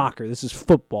not soccer. This is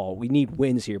football. We need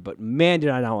wins here. But, man,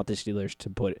 did I not want the Steelers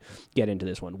to get into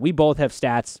this one. We both have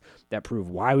stats that prove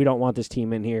why we don't want this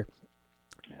team in here.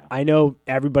 I know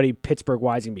everybody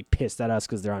Pittsburgh-wise is going to be pissed at us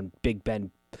because they're on Big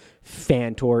Ben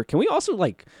fan tour. Can we also,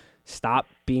 like, stop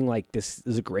being like, this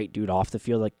is a great dude off the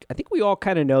field? Like, I think we all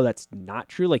kind of know that's not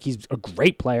true. Like, he's a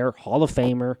great player, Hall of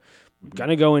Famer, going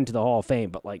to go into the Hall of Fame,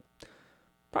 but, like,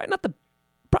 probably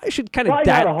should kind of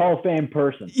not a Hall of Fame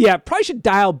person. Yeah, probably should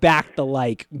dial back the,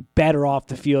 like, better off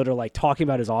the field or, like, talking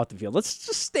about his off the field. Let's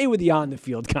just stay with the on the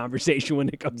field conversation when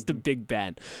it comes to Big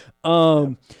Ben.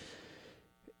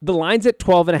 The line's at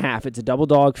 12.5. It's a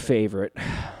double-dog favorite.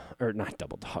 Or not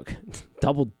double-dog.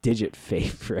 Double-digit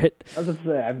favorite. I was going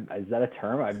to say, is that a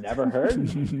term I've never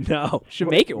heard? No. Should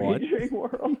make it one.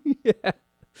 World? Yeah.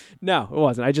 No, it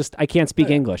wasn't. I can't speak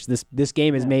English. This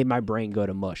game has made my brain go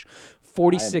to mush.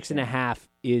 46.5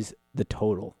 is the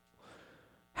total.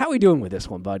 How are we doing with this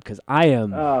one, bud? Because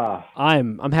I'm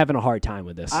having a hard time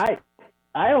with this.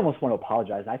 I almost want to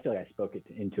apologize. I feel like I spoke it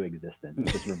into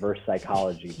existence. It's reverse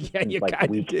psychology. Yeah, you like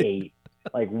week did. 8.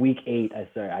 Like week 8,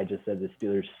 I just said the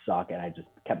Steelers suck, and I just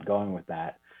kept going with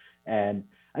that. And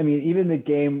I mean, even the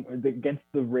game against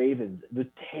the Ravens, it was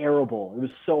terrible. It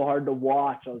was so hard to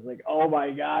watch. I was like, oh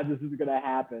my God, this is gonna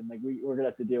happen. Like we're gonna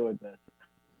have to deal with this.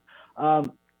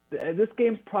 This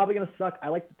game's probably gonna suck. I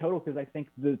like the total because I think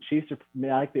the Chiefs I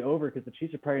like the over because the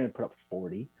Chiefs are probably gonna put up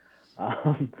 40.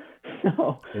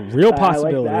 So a real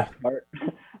possibility.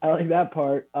 I like that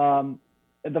part.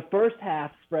 The first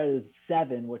half spread is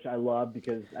 7, which I love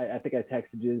because I think I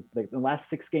texted you. Like in the last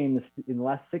 6 games, the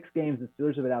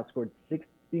Steelers have been outscored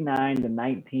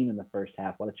 69-19 in the first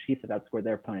half, while the Chiefs have outscored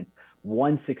their opponents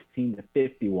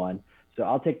 116-51. So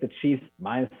I'll take the Chiefs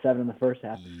 -7 in the first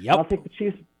half. Yep. I'll take the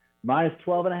Chiefs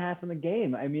 -12.5 in the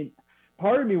game. I mean,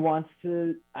 part of me wants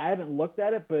to. I haven't looked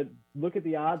at it, but look at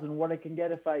the odds and what I can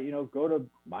get if I, go to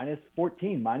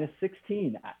 -14,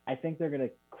 -16. I think they're going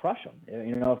to crush them.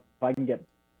 If I can get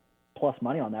plus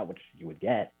money on that, which you would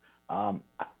get. I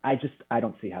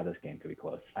don't see how this game could be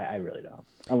close. I really don't,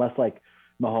 unless like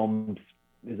Mahomes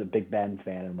is a Big Ben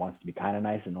fan and wants to be kind of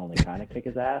nice and only kind of kick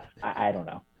his ass. I don't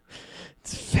know.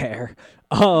 It's fair.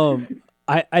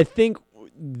 I think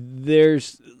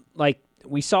there's like.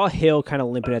 We saw Hill kind of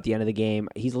limping at the end of the game.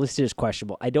 He's listed as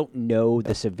questionable. I don't know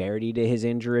the severity to his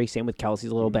injury. Same with Kelsey's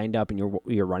a little banged up, and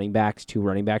your running backs, 2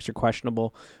 running backs are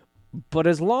questionable. But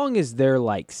as long as they're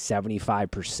like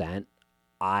 75%,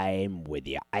 I'm with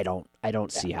you. I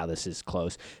don't see how this is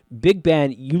close. Big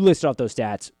Ben, you listed off those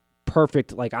stats.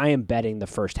 Perfect. Like, I am betting the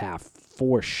first half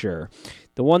for sure.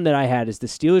 The one that I had is the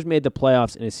Steelers made the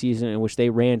playoffs in a season in which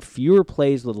they ran fewer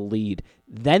plays with a lead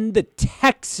than the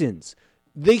Texans.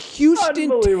 The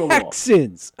Houston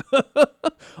Texans.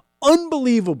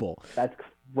 Unbelievable. That's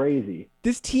crazy.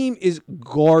 This team is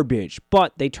garbage,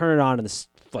 but they turn it on in the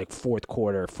fourth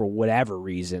quarter for whatever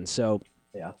reason. So,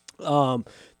 yeah.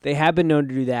 They have been known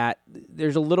to do that.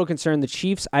 There's a little concern. The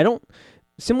Chiefs,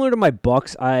 similar to my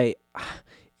Bucks,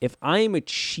 if I am a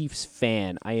Chiefs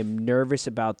fan, I am nervous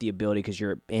about the ability because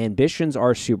your ambitions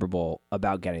are Super Bowl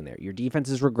about getting there. Your defense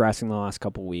is regressing the last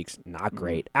couple of weeks, not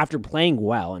great. After playing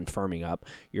well and firming up,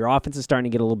 your offense is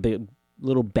starting to get a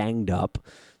little banged up.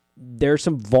 There's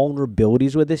some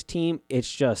vulnerabilities with this team.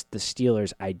 It's just the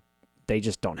Steelers, they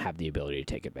just don't have the ability to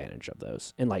take advantage of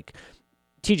those. And like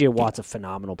TJ Watt's a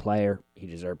phenomenal player. He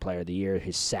deserved Player of the Year.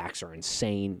 His sacks are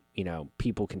insane.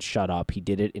 People can shut up. He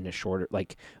did it in a shorter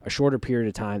period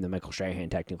of time than Michael Strahan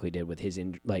technically did with his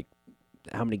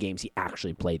how many games he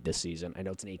actually played this season. I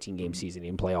know it's an 18-game season. He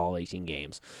didn't play all 18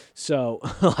 games. So,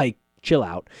 chill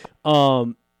out.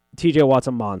 TJ Watt's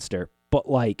a monster. But,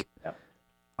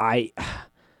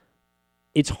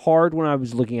 it's hard when I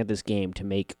was looking at this game to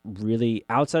make really,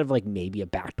 outside of maybe a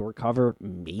backdoor cover,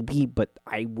 maybe, but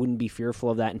I wouldn't be fearful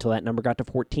of that until that number got to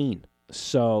 14.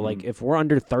 So, if we're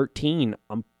under 13,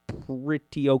 I'm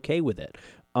pretty okay with it.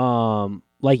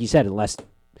 Like you said, unless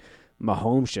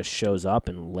Mahomes just shows up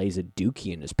and lays a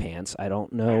dookie in his pants, I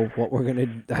don't know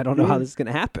I don't know how this is going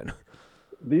to happen.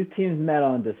 These teams met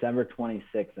on December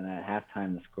 26th, and at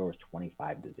halftime, the score was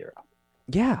 25-0.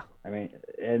 Yeah. I mean,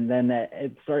 and then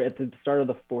at the start of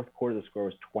the fourth quarter, the score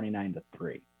was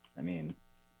 29-3. I mean,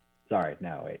 sorry,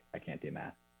 no, wait, I can't do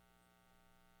math.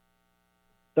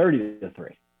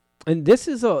 30-3. And this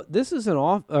is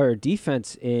an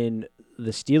defense in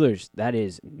the Steelers that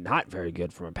is not very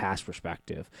good from a pass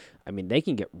perspective. I mean, they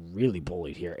can get really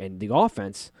bullied here, and the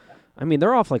offense, I mean,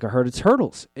 they're off like a herd of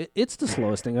turtles. It's the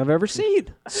slowest thing I've ever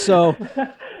seen. So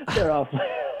they're off.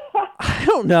 I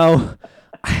don't know.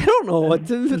 I don't know what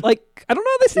to I don't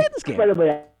know how they stay in this game.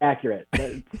 Incredibly accurate.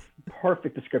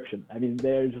 Perfect description. I mean,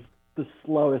 they're just the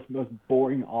slowest, most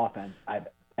boring offense I've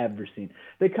ever seen.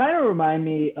 They kind of remind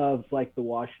me of the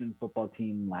Washington football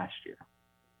team last year.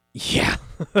 Yeah,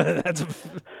 that's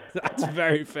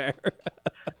very fair.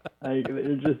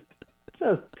 They're just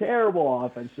terrible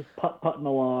offense, just putting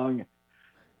along.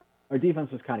 Our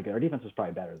defense was kind of good. Our defense was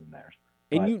probably better than theirs.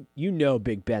 And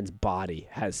Big Ben's body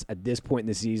has, at this point in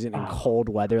the season, in cold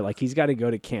weather, he's got to go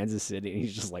to Kansas City, and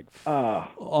he's just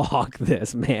fuck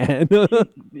this, man.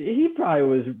 he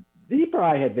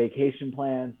probably had vacation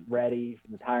plans ready,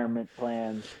 retirement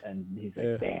plans, and he's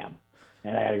like, damn.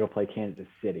 And I got to go play Kansas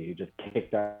City. He just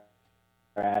kicked our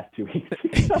ass 2 weeks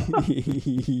ago.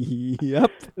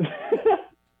 Yep.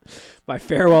 My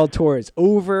farewell tour is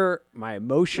over. My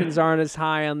emotions aren't as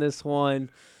high on this one.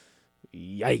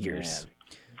 Yikers.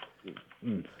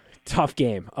 Tough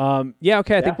game.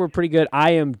 Okay, I think we're pretty good.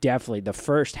 I am definitely, the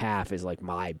first half is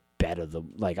my bet of the,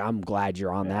 I'm glad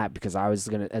you're on that, because I was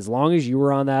going to, as long as you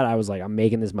were on that, I was I'm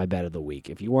making this my bet of the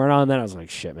week. If you weren't on that, I was like,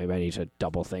 shit, maybe I need to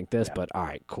double think this, but all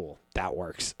right, cool. That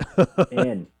works.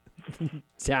 In.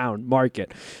 Down, mark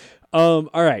it. All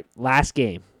right, last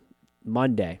game.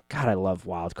 Monday. God, I love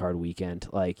wild card weekend.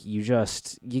 You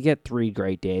get 3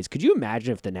 great days. Could you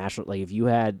imagine if the national, if you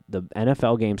had the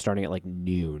NFL game starting at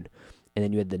noon, and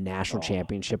then you had the national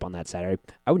championship on that Saturday?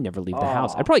 I would never leave the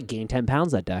house. I'd probably gain 10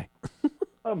 pounds that day.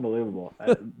 Unbelievable.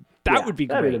 That would be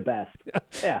great. That'd be the best.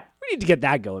 Yeah. We need to get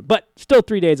that going. But still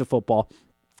 3 days of football.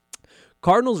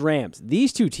 Cardinals, Rams.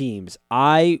 These two teams,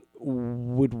 I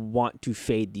would want to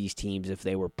fade these teams if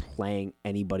they were playing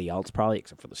anybody else, probably,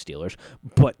 except for the Steelers.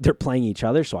 But they're playing each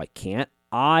other, so I can't.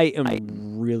 I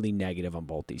am really negative on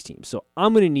both these teams. So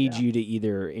I'm going to need you to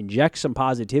either inject some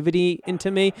positivity into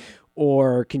me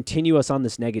or continue us on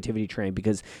this negativity train,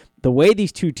 because the way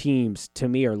these two teams, to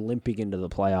me, are limping into the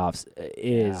playoffs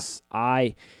is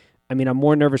I'm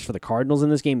more nervous for the Cardinals in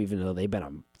this game, even though they've been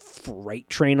a freight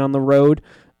train on the road.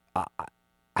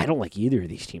 I don't like either of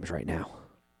these teams right now.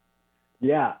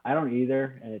 Yeah, I don't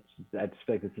either, and I just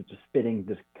feel like this is just fitting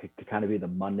to kind of be the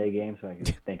Monday game, so I can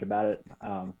think about it.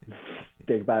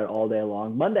 Think about it all day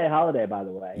long. Monday holiday, by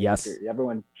the way. Yes.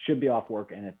 Everyone should be off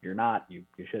work, and if you're not, you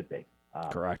should be.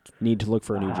 Correct. Need to look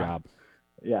for a new job.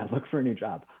 Yeah, look for a new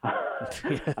job.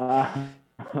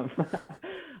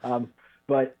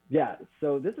 But yeah,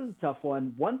 so this is a tough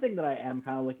one. One thing that I am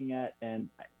kind of looking at, and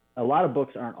a lot of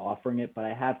books aren't offering it, but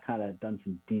I have kind of done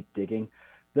some deep digging.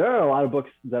 There are a lot of books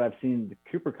that I've seen. The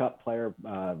Cooper Kupp player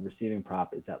receiving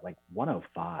prop is at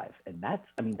 105, and that's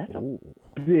a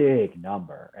big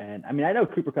number. And I know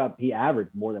Cooper Kupp, he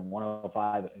averaged more than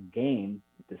 105 a game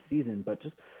this season, but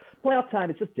just playoff time,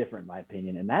 it's just different in my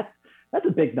opinion, and that's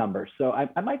a big number. So I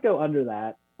might go under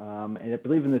that. And I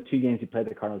believe in the 2 games he played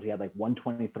the Cardinals, he had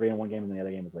 123 in one game, and the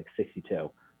other game was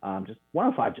 62. Just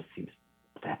 105 just seems.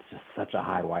 That's just such a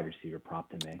high wide receiver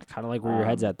prop to me. Kind of like where your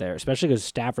head's at there, especially because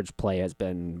Stafford's play has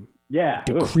been Yeah.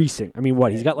 decreasing. I mean,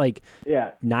 what? He's got like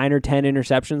Yeah. 9 or 10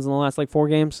 interceptions in the last like 4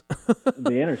 games.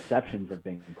 The interceptions have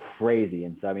been crazy.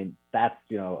 And so, I mean, that's,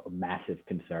 a massive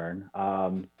concern.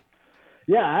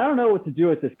 Yeah, I don't know what to do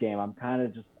with this game.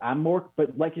 I'm more,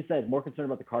 but like you said, more concerned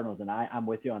about the Cardinals. And I'm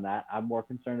with you on that. I'm more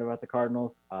concerned about the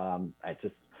Cardinals.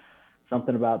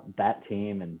 Something about that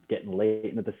team and getting late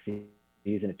into the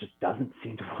season, it just doesn't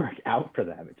seem to work out for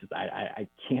them. It just, I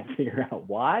can't figure out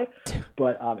why,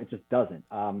 but it just doesn't.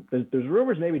 There's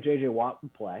rumors maybe JJ Watt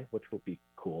would play, which would be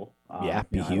cool. Yeah,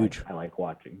 be huge. I like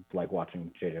watching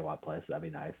JJ Watt play, so that'd be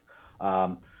nice.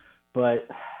 But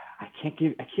I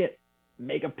can't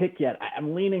make a pick yet.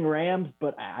 I'm leaning Rams,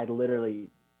 but I literally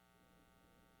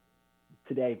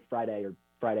today, Friday,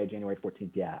 January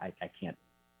 14th. Yeah, I can't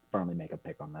firmly make a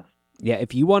pick on this. Yeah,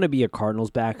 if you want to be a Cardinals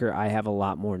backer, I have a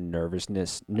lot more nervous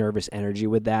energy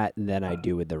with that than I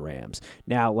do with the Rams.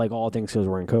 Now, like all things, because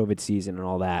we're in COVID season and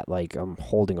all that, like I'm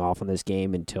holding off on this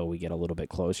game until we get a little bit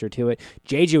closer to it.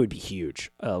 JJ would be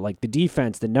huge. Like the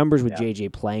defense, the numbers with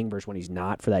JJ playing versus when he's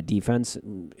not for that defense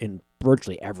in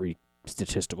virtually every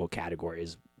statistical category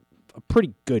is a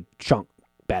pretty good chunk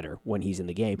better when he's in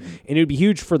the game. And it would be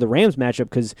huge for the Rams matchup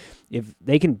because if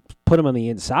they can put him on the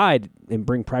inside and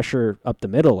bring pressure up the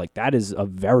middle, like that is a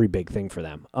very big thing for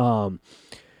them.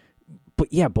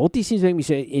 But yeah, both these teams make me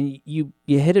say, and you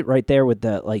hit it right there with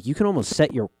the, like, you can almost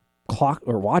set your clock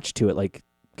or watch to it, like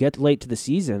get late to the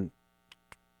season.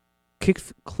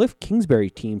 Cliff Kingsbury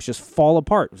teams just fall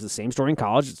apart. It was the same story in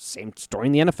college. It's the same story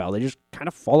in the NFL. They just kind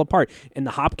of fall apart. And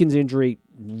the Hopkins injury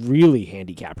really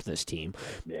handicapped this team.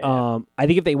 Yeah. I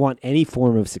think if they want any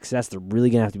form of success, they're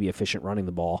really going to have to be efficient running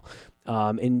the ball.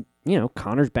 And,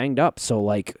 Connor's banged up. So,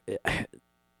 like,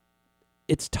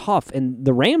 it's tough. And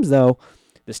the Rams, though,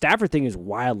 the Stafford thing is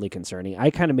wildly concerning.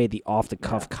 I kind of made the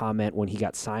off-the-cuff comment when he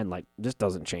got signed, like, this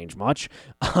doesn't change much.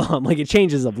 Like, it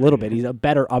changes a little bit. He's a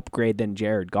better upgrade than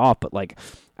Jared Goff. But, like,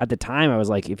 at the time, I was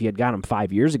like, if you had got him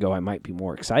 5 years ago, I might be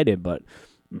more excited. But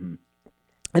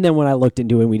and then when I looked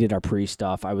into it and we did our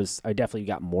pre-stuff, I definitely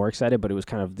got more excited, but it was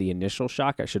kind of the initial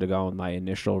shock. I should have gone with my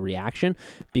initial reaction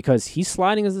because he's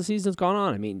sliding as the season's gone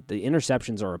on. I mean, the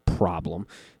interceptions are a problem.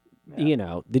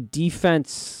 Yeah. The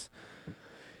defense...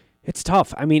 It's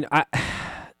tough. I mean,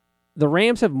 the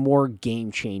Rams have more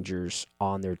game changers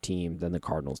on their team than the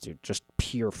Cardinals do, just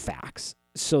pure facts.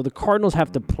 So the Cardinals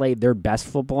have to play their best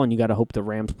football, and you got to hope the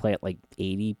Rams play at like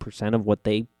 80% of what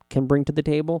they can bring to the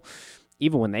table.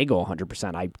 Even when they go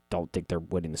 100%, I don't think they're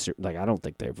winning the Super Bowl. Like, I don't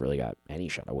think they've really got any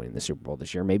shot of winning the Super Bowl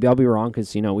this year. Maybe I'll be wrong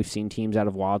because, we've seen teams out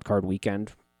of Wild Card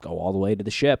Weekend go all the way to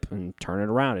the ship and turn it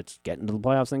around. It's getting to the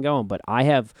playoffs and going. But I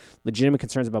have legitimate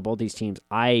concerns about both these teams.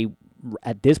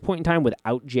 At this point in time,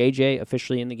 without JJ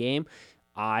officially in the game,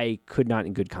 I could not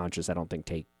in good conscience, I don't think,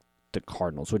 take the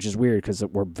Cardinals, which is weird because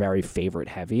we're very favorite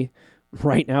heavy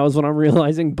right now is what I'm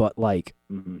realizing. But, like,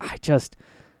 I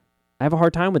have a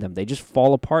hard time with them. They just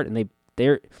fall apart, and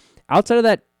they're outside of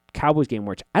that Cowboys game,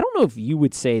 which I don't know if you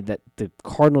would say that the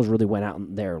Cardinals really went out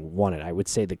there and won it. I would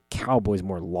say the Cowboys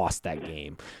more lost that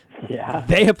game. Yeah.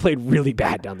 They have played really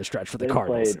bad down the stretch for the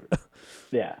Cardinals.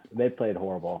 They played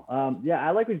horrible.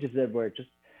 I like what you just said, where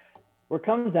it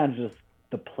comes down to just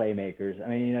the playmakers. I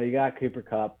mean, you got Cooper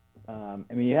Kupp.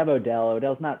 You have Odell.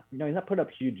 Odell's not, he's not putting up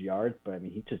huge yards, but I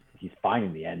mean, he's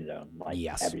finding the end zone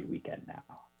every weekend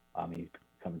now. He's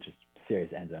becoming just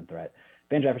serious end zone threat.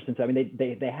 Van Jefferson. So I mean,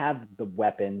 they have the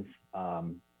weapons.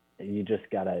 You just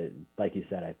gotta, like you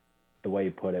said, the way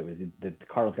you put it was the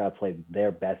Cardinals got to play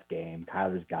their best game.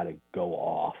 Kyler's got to go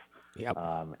off. Yep.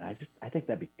 And I think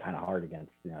that'd be kind of hard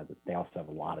against, they also have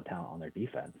a lot of talent on their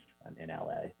defense in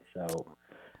LA. So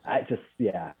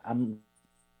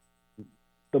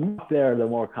the more there, the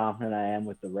more confident I am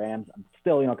with the Rams. I'm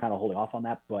still, kind of holding off on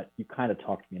that, but you kind of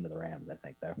talked me into the Rams, I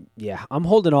think, there. Yeah, I'm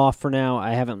holding off for now.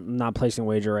 I'm not placing a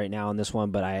wager right now on this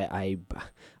one, but I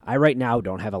right now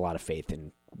don't have a lot of faith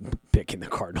in picking the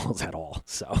Cardinals at all.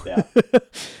 So, yeah.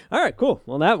 All right, cool.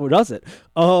 Well, that does it.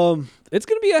 It's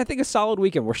going to be, I think, a solid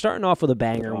weekend. We're starting off with a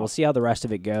banger, and we'll see how the rest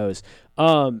of it goes.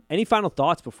 Any final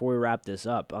thoughts before we wrap this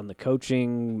up on the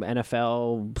coaching,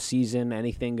 NFL season,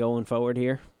 anything going forward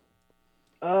here?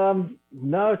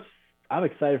 No, I'm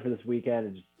excited for this weekend.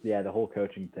 And just, the whole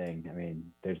coaching thing. I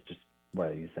mean, there's just,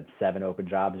 what you said, 7 open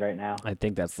jobs right now. I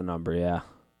think that's the number. Yeah.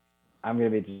 I'm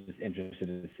going to be just interested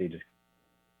to see just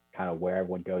kind of where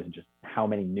everyone goes and just how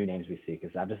many new names we see. Cause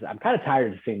I'm kind of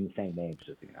tired of seeing the same names,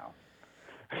 just,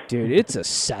 Dude, it's a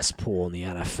cesspool in the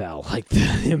NFL. Like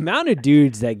the amount of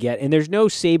dudes that get, and there's no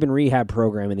Saban rehab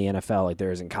program in the NFL like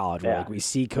there is in college. Where, like we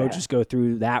see coaches go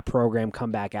through that program,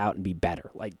 come back out and be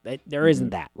better. Like there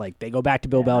isn't that. Like they go back to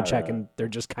Bill Belichick and they're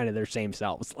just kind of their same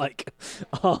selves. Like,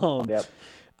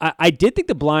 I did think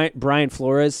the Brian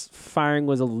Flores firing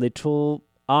was a little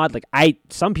odd. Like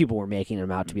some people were making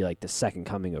him out to be like the second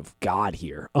coming of God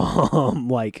here.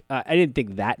 I didn't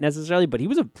think that necessarily, but he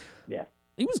was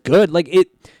he was good. Like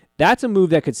that's a move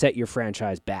that could set your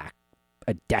franchise back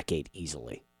a decade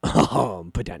easily,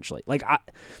 potentially. Like I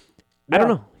don't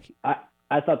know.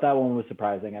 I thought that one was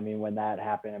surprising. I mean, when that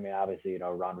happened, I mean, obviously,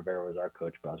 Ron Rivera was our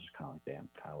coach, but I was just kind of like, damn,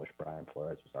 kind of wish Brian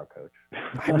Flores was our coach.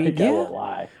 I mean, I won't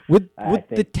lie. With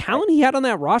the talent he had on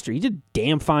that roster, he did a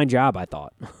damn fine job, I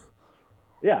thought.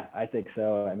 Yeah, I think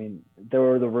so. I mean, there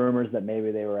were the rumors that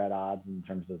maybe they were at odds in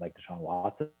terms of like Deshaun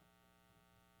Watson.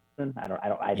 I don't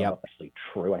know if it's actually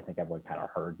true. I think everyone kind of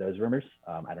heard those rumors.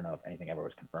 I don't know if anything ever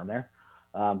was confirmed there.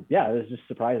 Yeah, it was just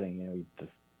surprising.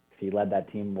 He led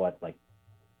that team,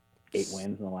 8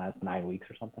 wins in the last 9 weeks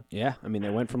or something. Yeah, I mean they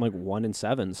went from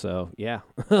 1-7, so yeah,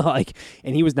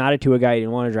 and he was not a Tua guy. He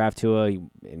didn't want to draft Tua,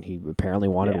 and he apparently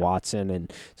wanted Watson,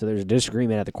 and so there's a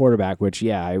disagreement at the quarterback. Which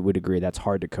I would agree that's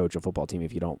hard to coach a football team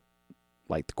if you don't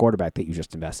like the quarterback that you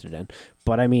just invested in.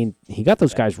 But I mean, he got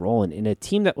those guys rolling in a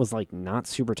team that was not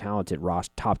super talented,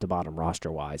 top to bottom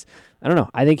roster wise. I don't know.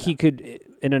 I think he could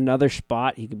in another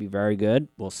spot. He could be very good.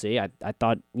 We'll see. I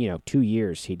thought 2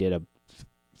 years he did a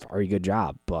very good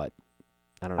job, but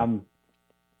I don't know. I'm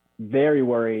very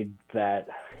worried that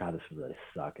God, this would really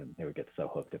suck, and they would get so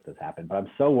hooked if this happened. But I'm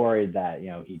so worried that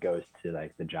he goes to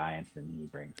the Giants and he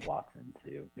brings Watson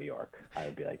to New York. I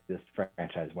would be like, this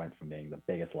franchise went from being the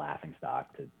biggest laughing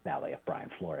stock to now they have Brian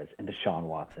Flores and Deshaun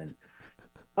Watson.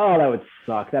 Oh, that would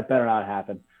suck. That better not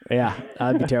happen. Yeah,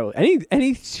 that'd be terrible.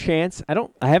 Any chance?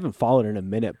 I haven't followed in a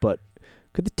minute, but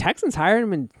could the Texans hire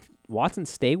him and Watson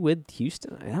stay with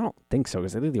Houston? I don't think so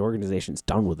because I think the organization's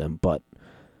done with him. But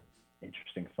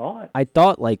interesting thought. I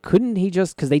thought couldn't he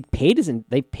just because they paid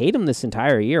him this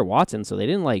entire year, Watson, so they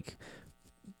didn't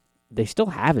they still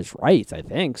have his rights, I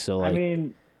think. So I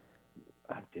mean,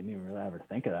 I didn't even really ever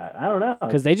think of that. I don't know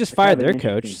because they just fired their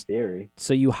coach. Theory.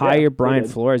 So you hire Brian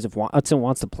Flores if Watson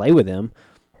wants to play with him.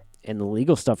 And the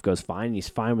legal stuff goes fine. And he's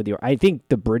fine with I think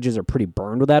the bridges are pretty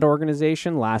burned with that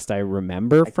organization. Last I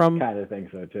remember from kind of think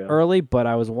so too. Early, but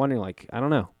I was wondering, I don't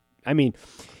know. I mean,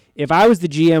 if I was the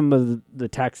GM of the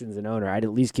Texans and owner, I'd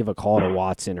at least give a call to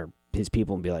Watson or his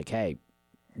people and be like, "Hey,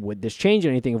 would this change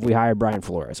anything if we hired Brian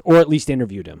Flores, or at least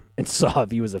interviewed him and saw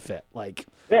if he was a fit?"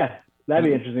 Yeah, that'd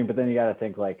be interesting. But then you got to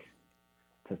think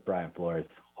since Brian Flores.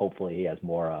 Hopefully he has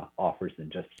more offers than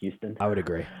just Houston. I would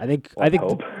agree. I think I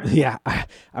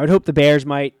would hope the Bears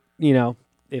might,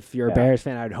 if you're a Bears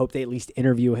fan, I would hope they at least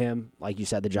interview him. Like you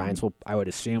said, the Giants will, I would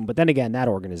assume. But then again, that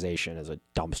organization is a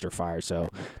dumpster fire, so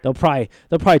they'll probably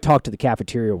talk to the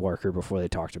cafeteria worker before they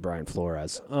talk to Brian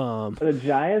Flores. The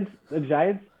Giants,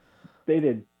 they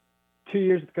did 2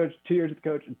 years with the coach, 2 years with the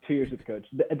coach, and 2 years with the coach.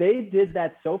 They did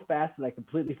that so fast that I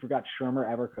completely forgot Shermer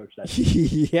ever coached that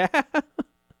team. Yeah.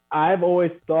 I've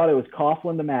always thought it was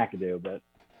Coughlin to McAdoo, but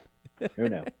who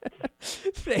knows?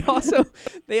 They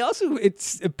also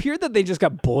it's appeared that they just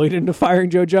got bullied into firing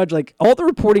Joe Judge. All the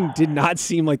reporting did not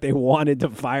seem like they wanted to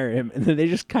fire him, and then they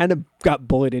just kind of got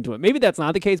bullied into it. Maybe that's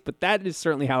not the case, but that is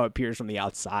certainly how it appears from the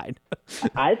outside.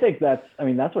 I think that's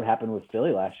what happened with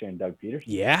Philly last year and Doug Peterson.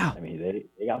 Yeah. I mean,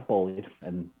 they got bullied,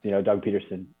 and Doug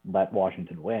Peterson let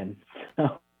Washington win.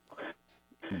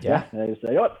 Yeah, and they just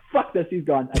say, "Oh, fuck this, he's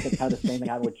gone." I think how the same thing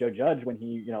happened with Joe Judge when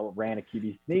he, ran a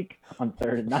QB sneak on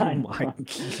 3rd and 9. Oh my God.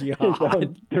 His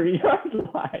own 3-yard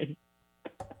line.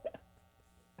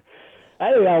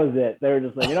 I think that was it. They were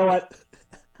just like, you know what?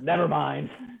 Never mind.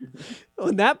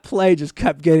 And that play just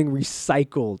kept getting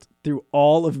recycled through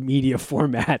all of media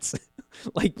formats.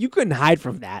 You couldn't hide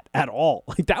from that at all.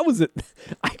 That was it.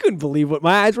 I couldn't believe what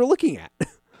my eyes were looking at.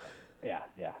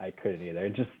 Yeah, I couldn't either.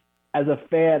 Just as a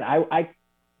fan, I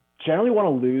generally want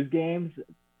to lose games,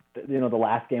 the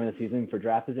last game of the season for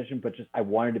draft position, but just I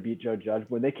wanted to beat Joe Judge.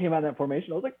 When they came out of that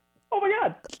formation, I was like, oh my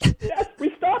God, yes,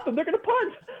 we stopped them. They're going to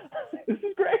punt. This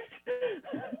is great.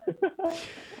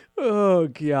 Oh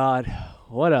God.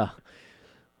 What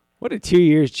a 2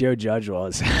 years Joe Judge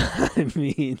was. I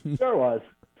mean, sure was.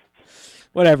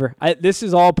 Whatever. This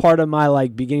is all part of my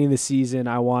beginning of the season.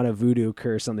 I want a voodoo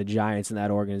curse on the Giants and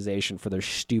that organization for their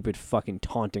stupid fucking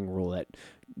taunting rule that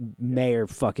Mayor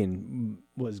fucking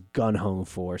was gun-ho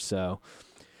for. So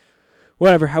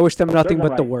whatever. I wish them nothing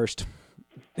but the worst.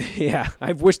 Yeah,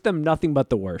 I've wished them nothing but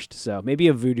the worst. So maybe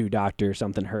a voodoo doctor or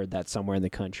something heard that somewhere in the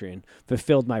country and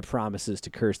fulfilled my promises to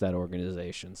curse that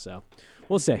organization. So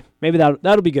we'll see. Maybe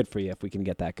that'll be good for you if we can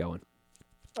get that going.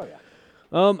 Oh yeah.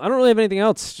 I don't really have anything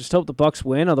else. Just hope the Bucks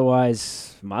win.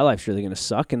 Otherwise, my life's really going to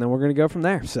suck, and then we're going to go from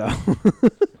there. So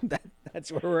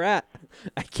that's where we're at.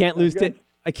 I can't lose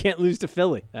to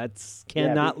Philly.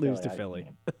 Cannot lose to Philly.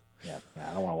 Yeah,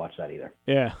 I don't want to watch that either.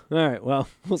 Yeah. All right. Well,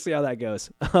 we'll see how that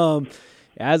goes.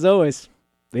 As always,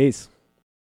 peace.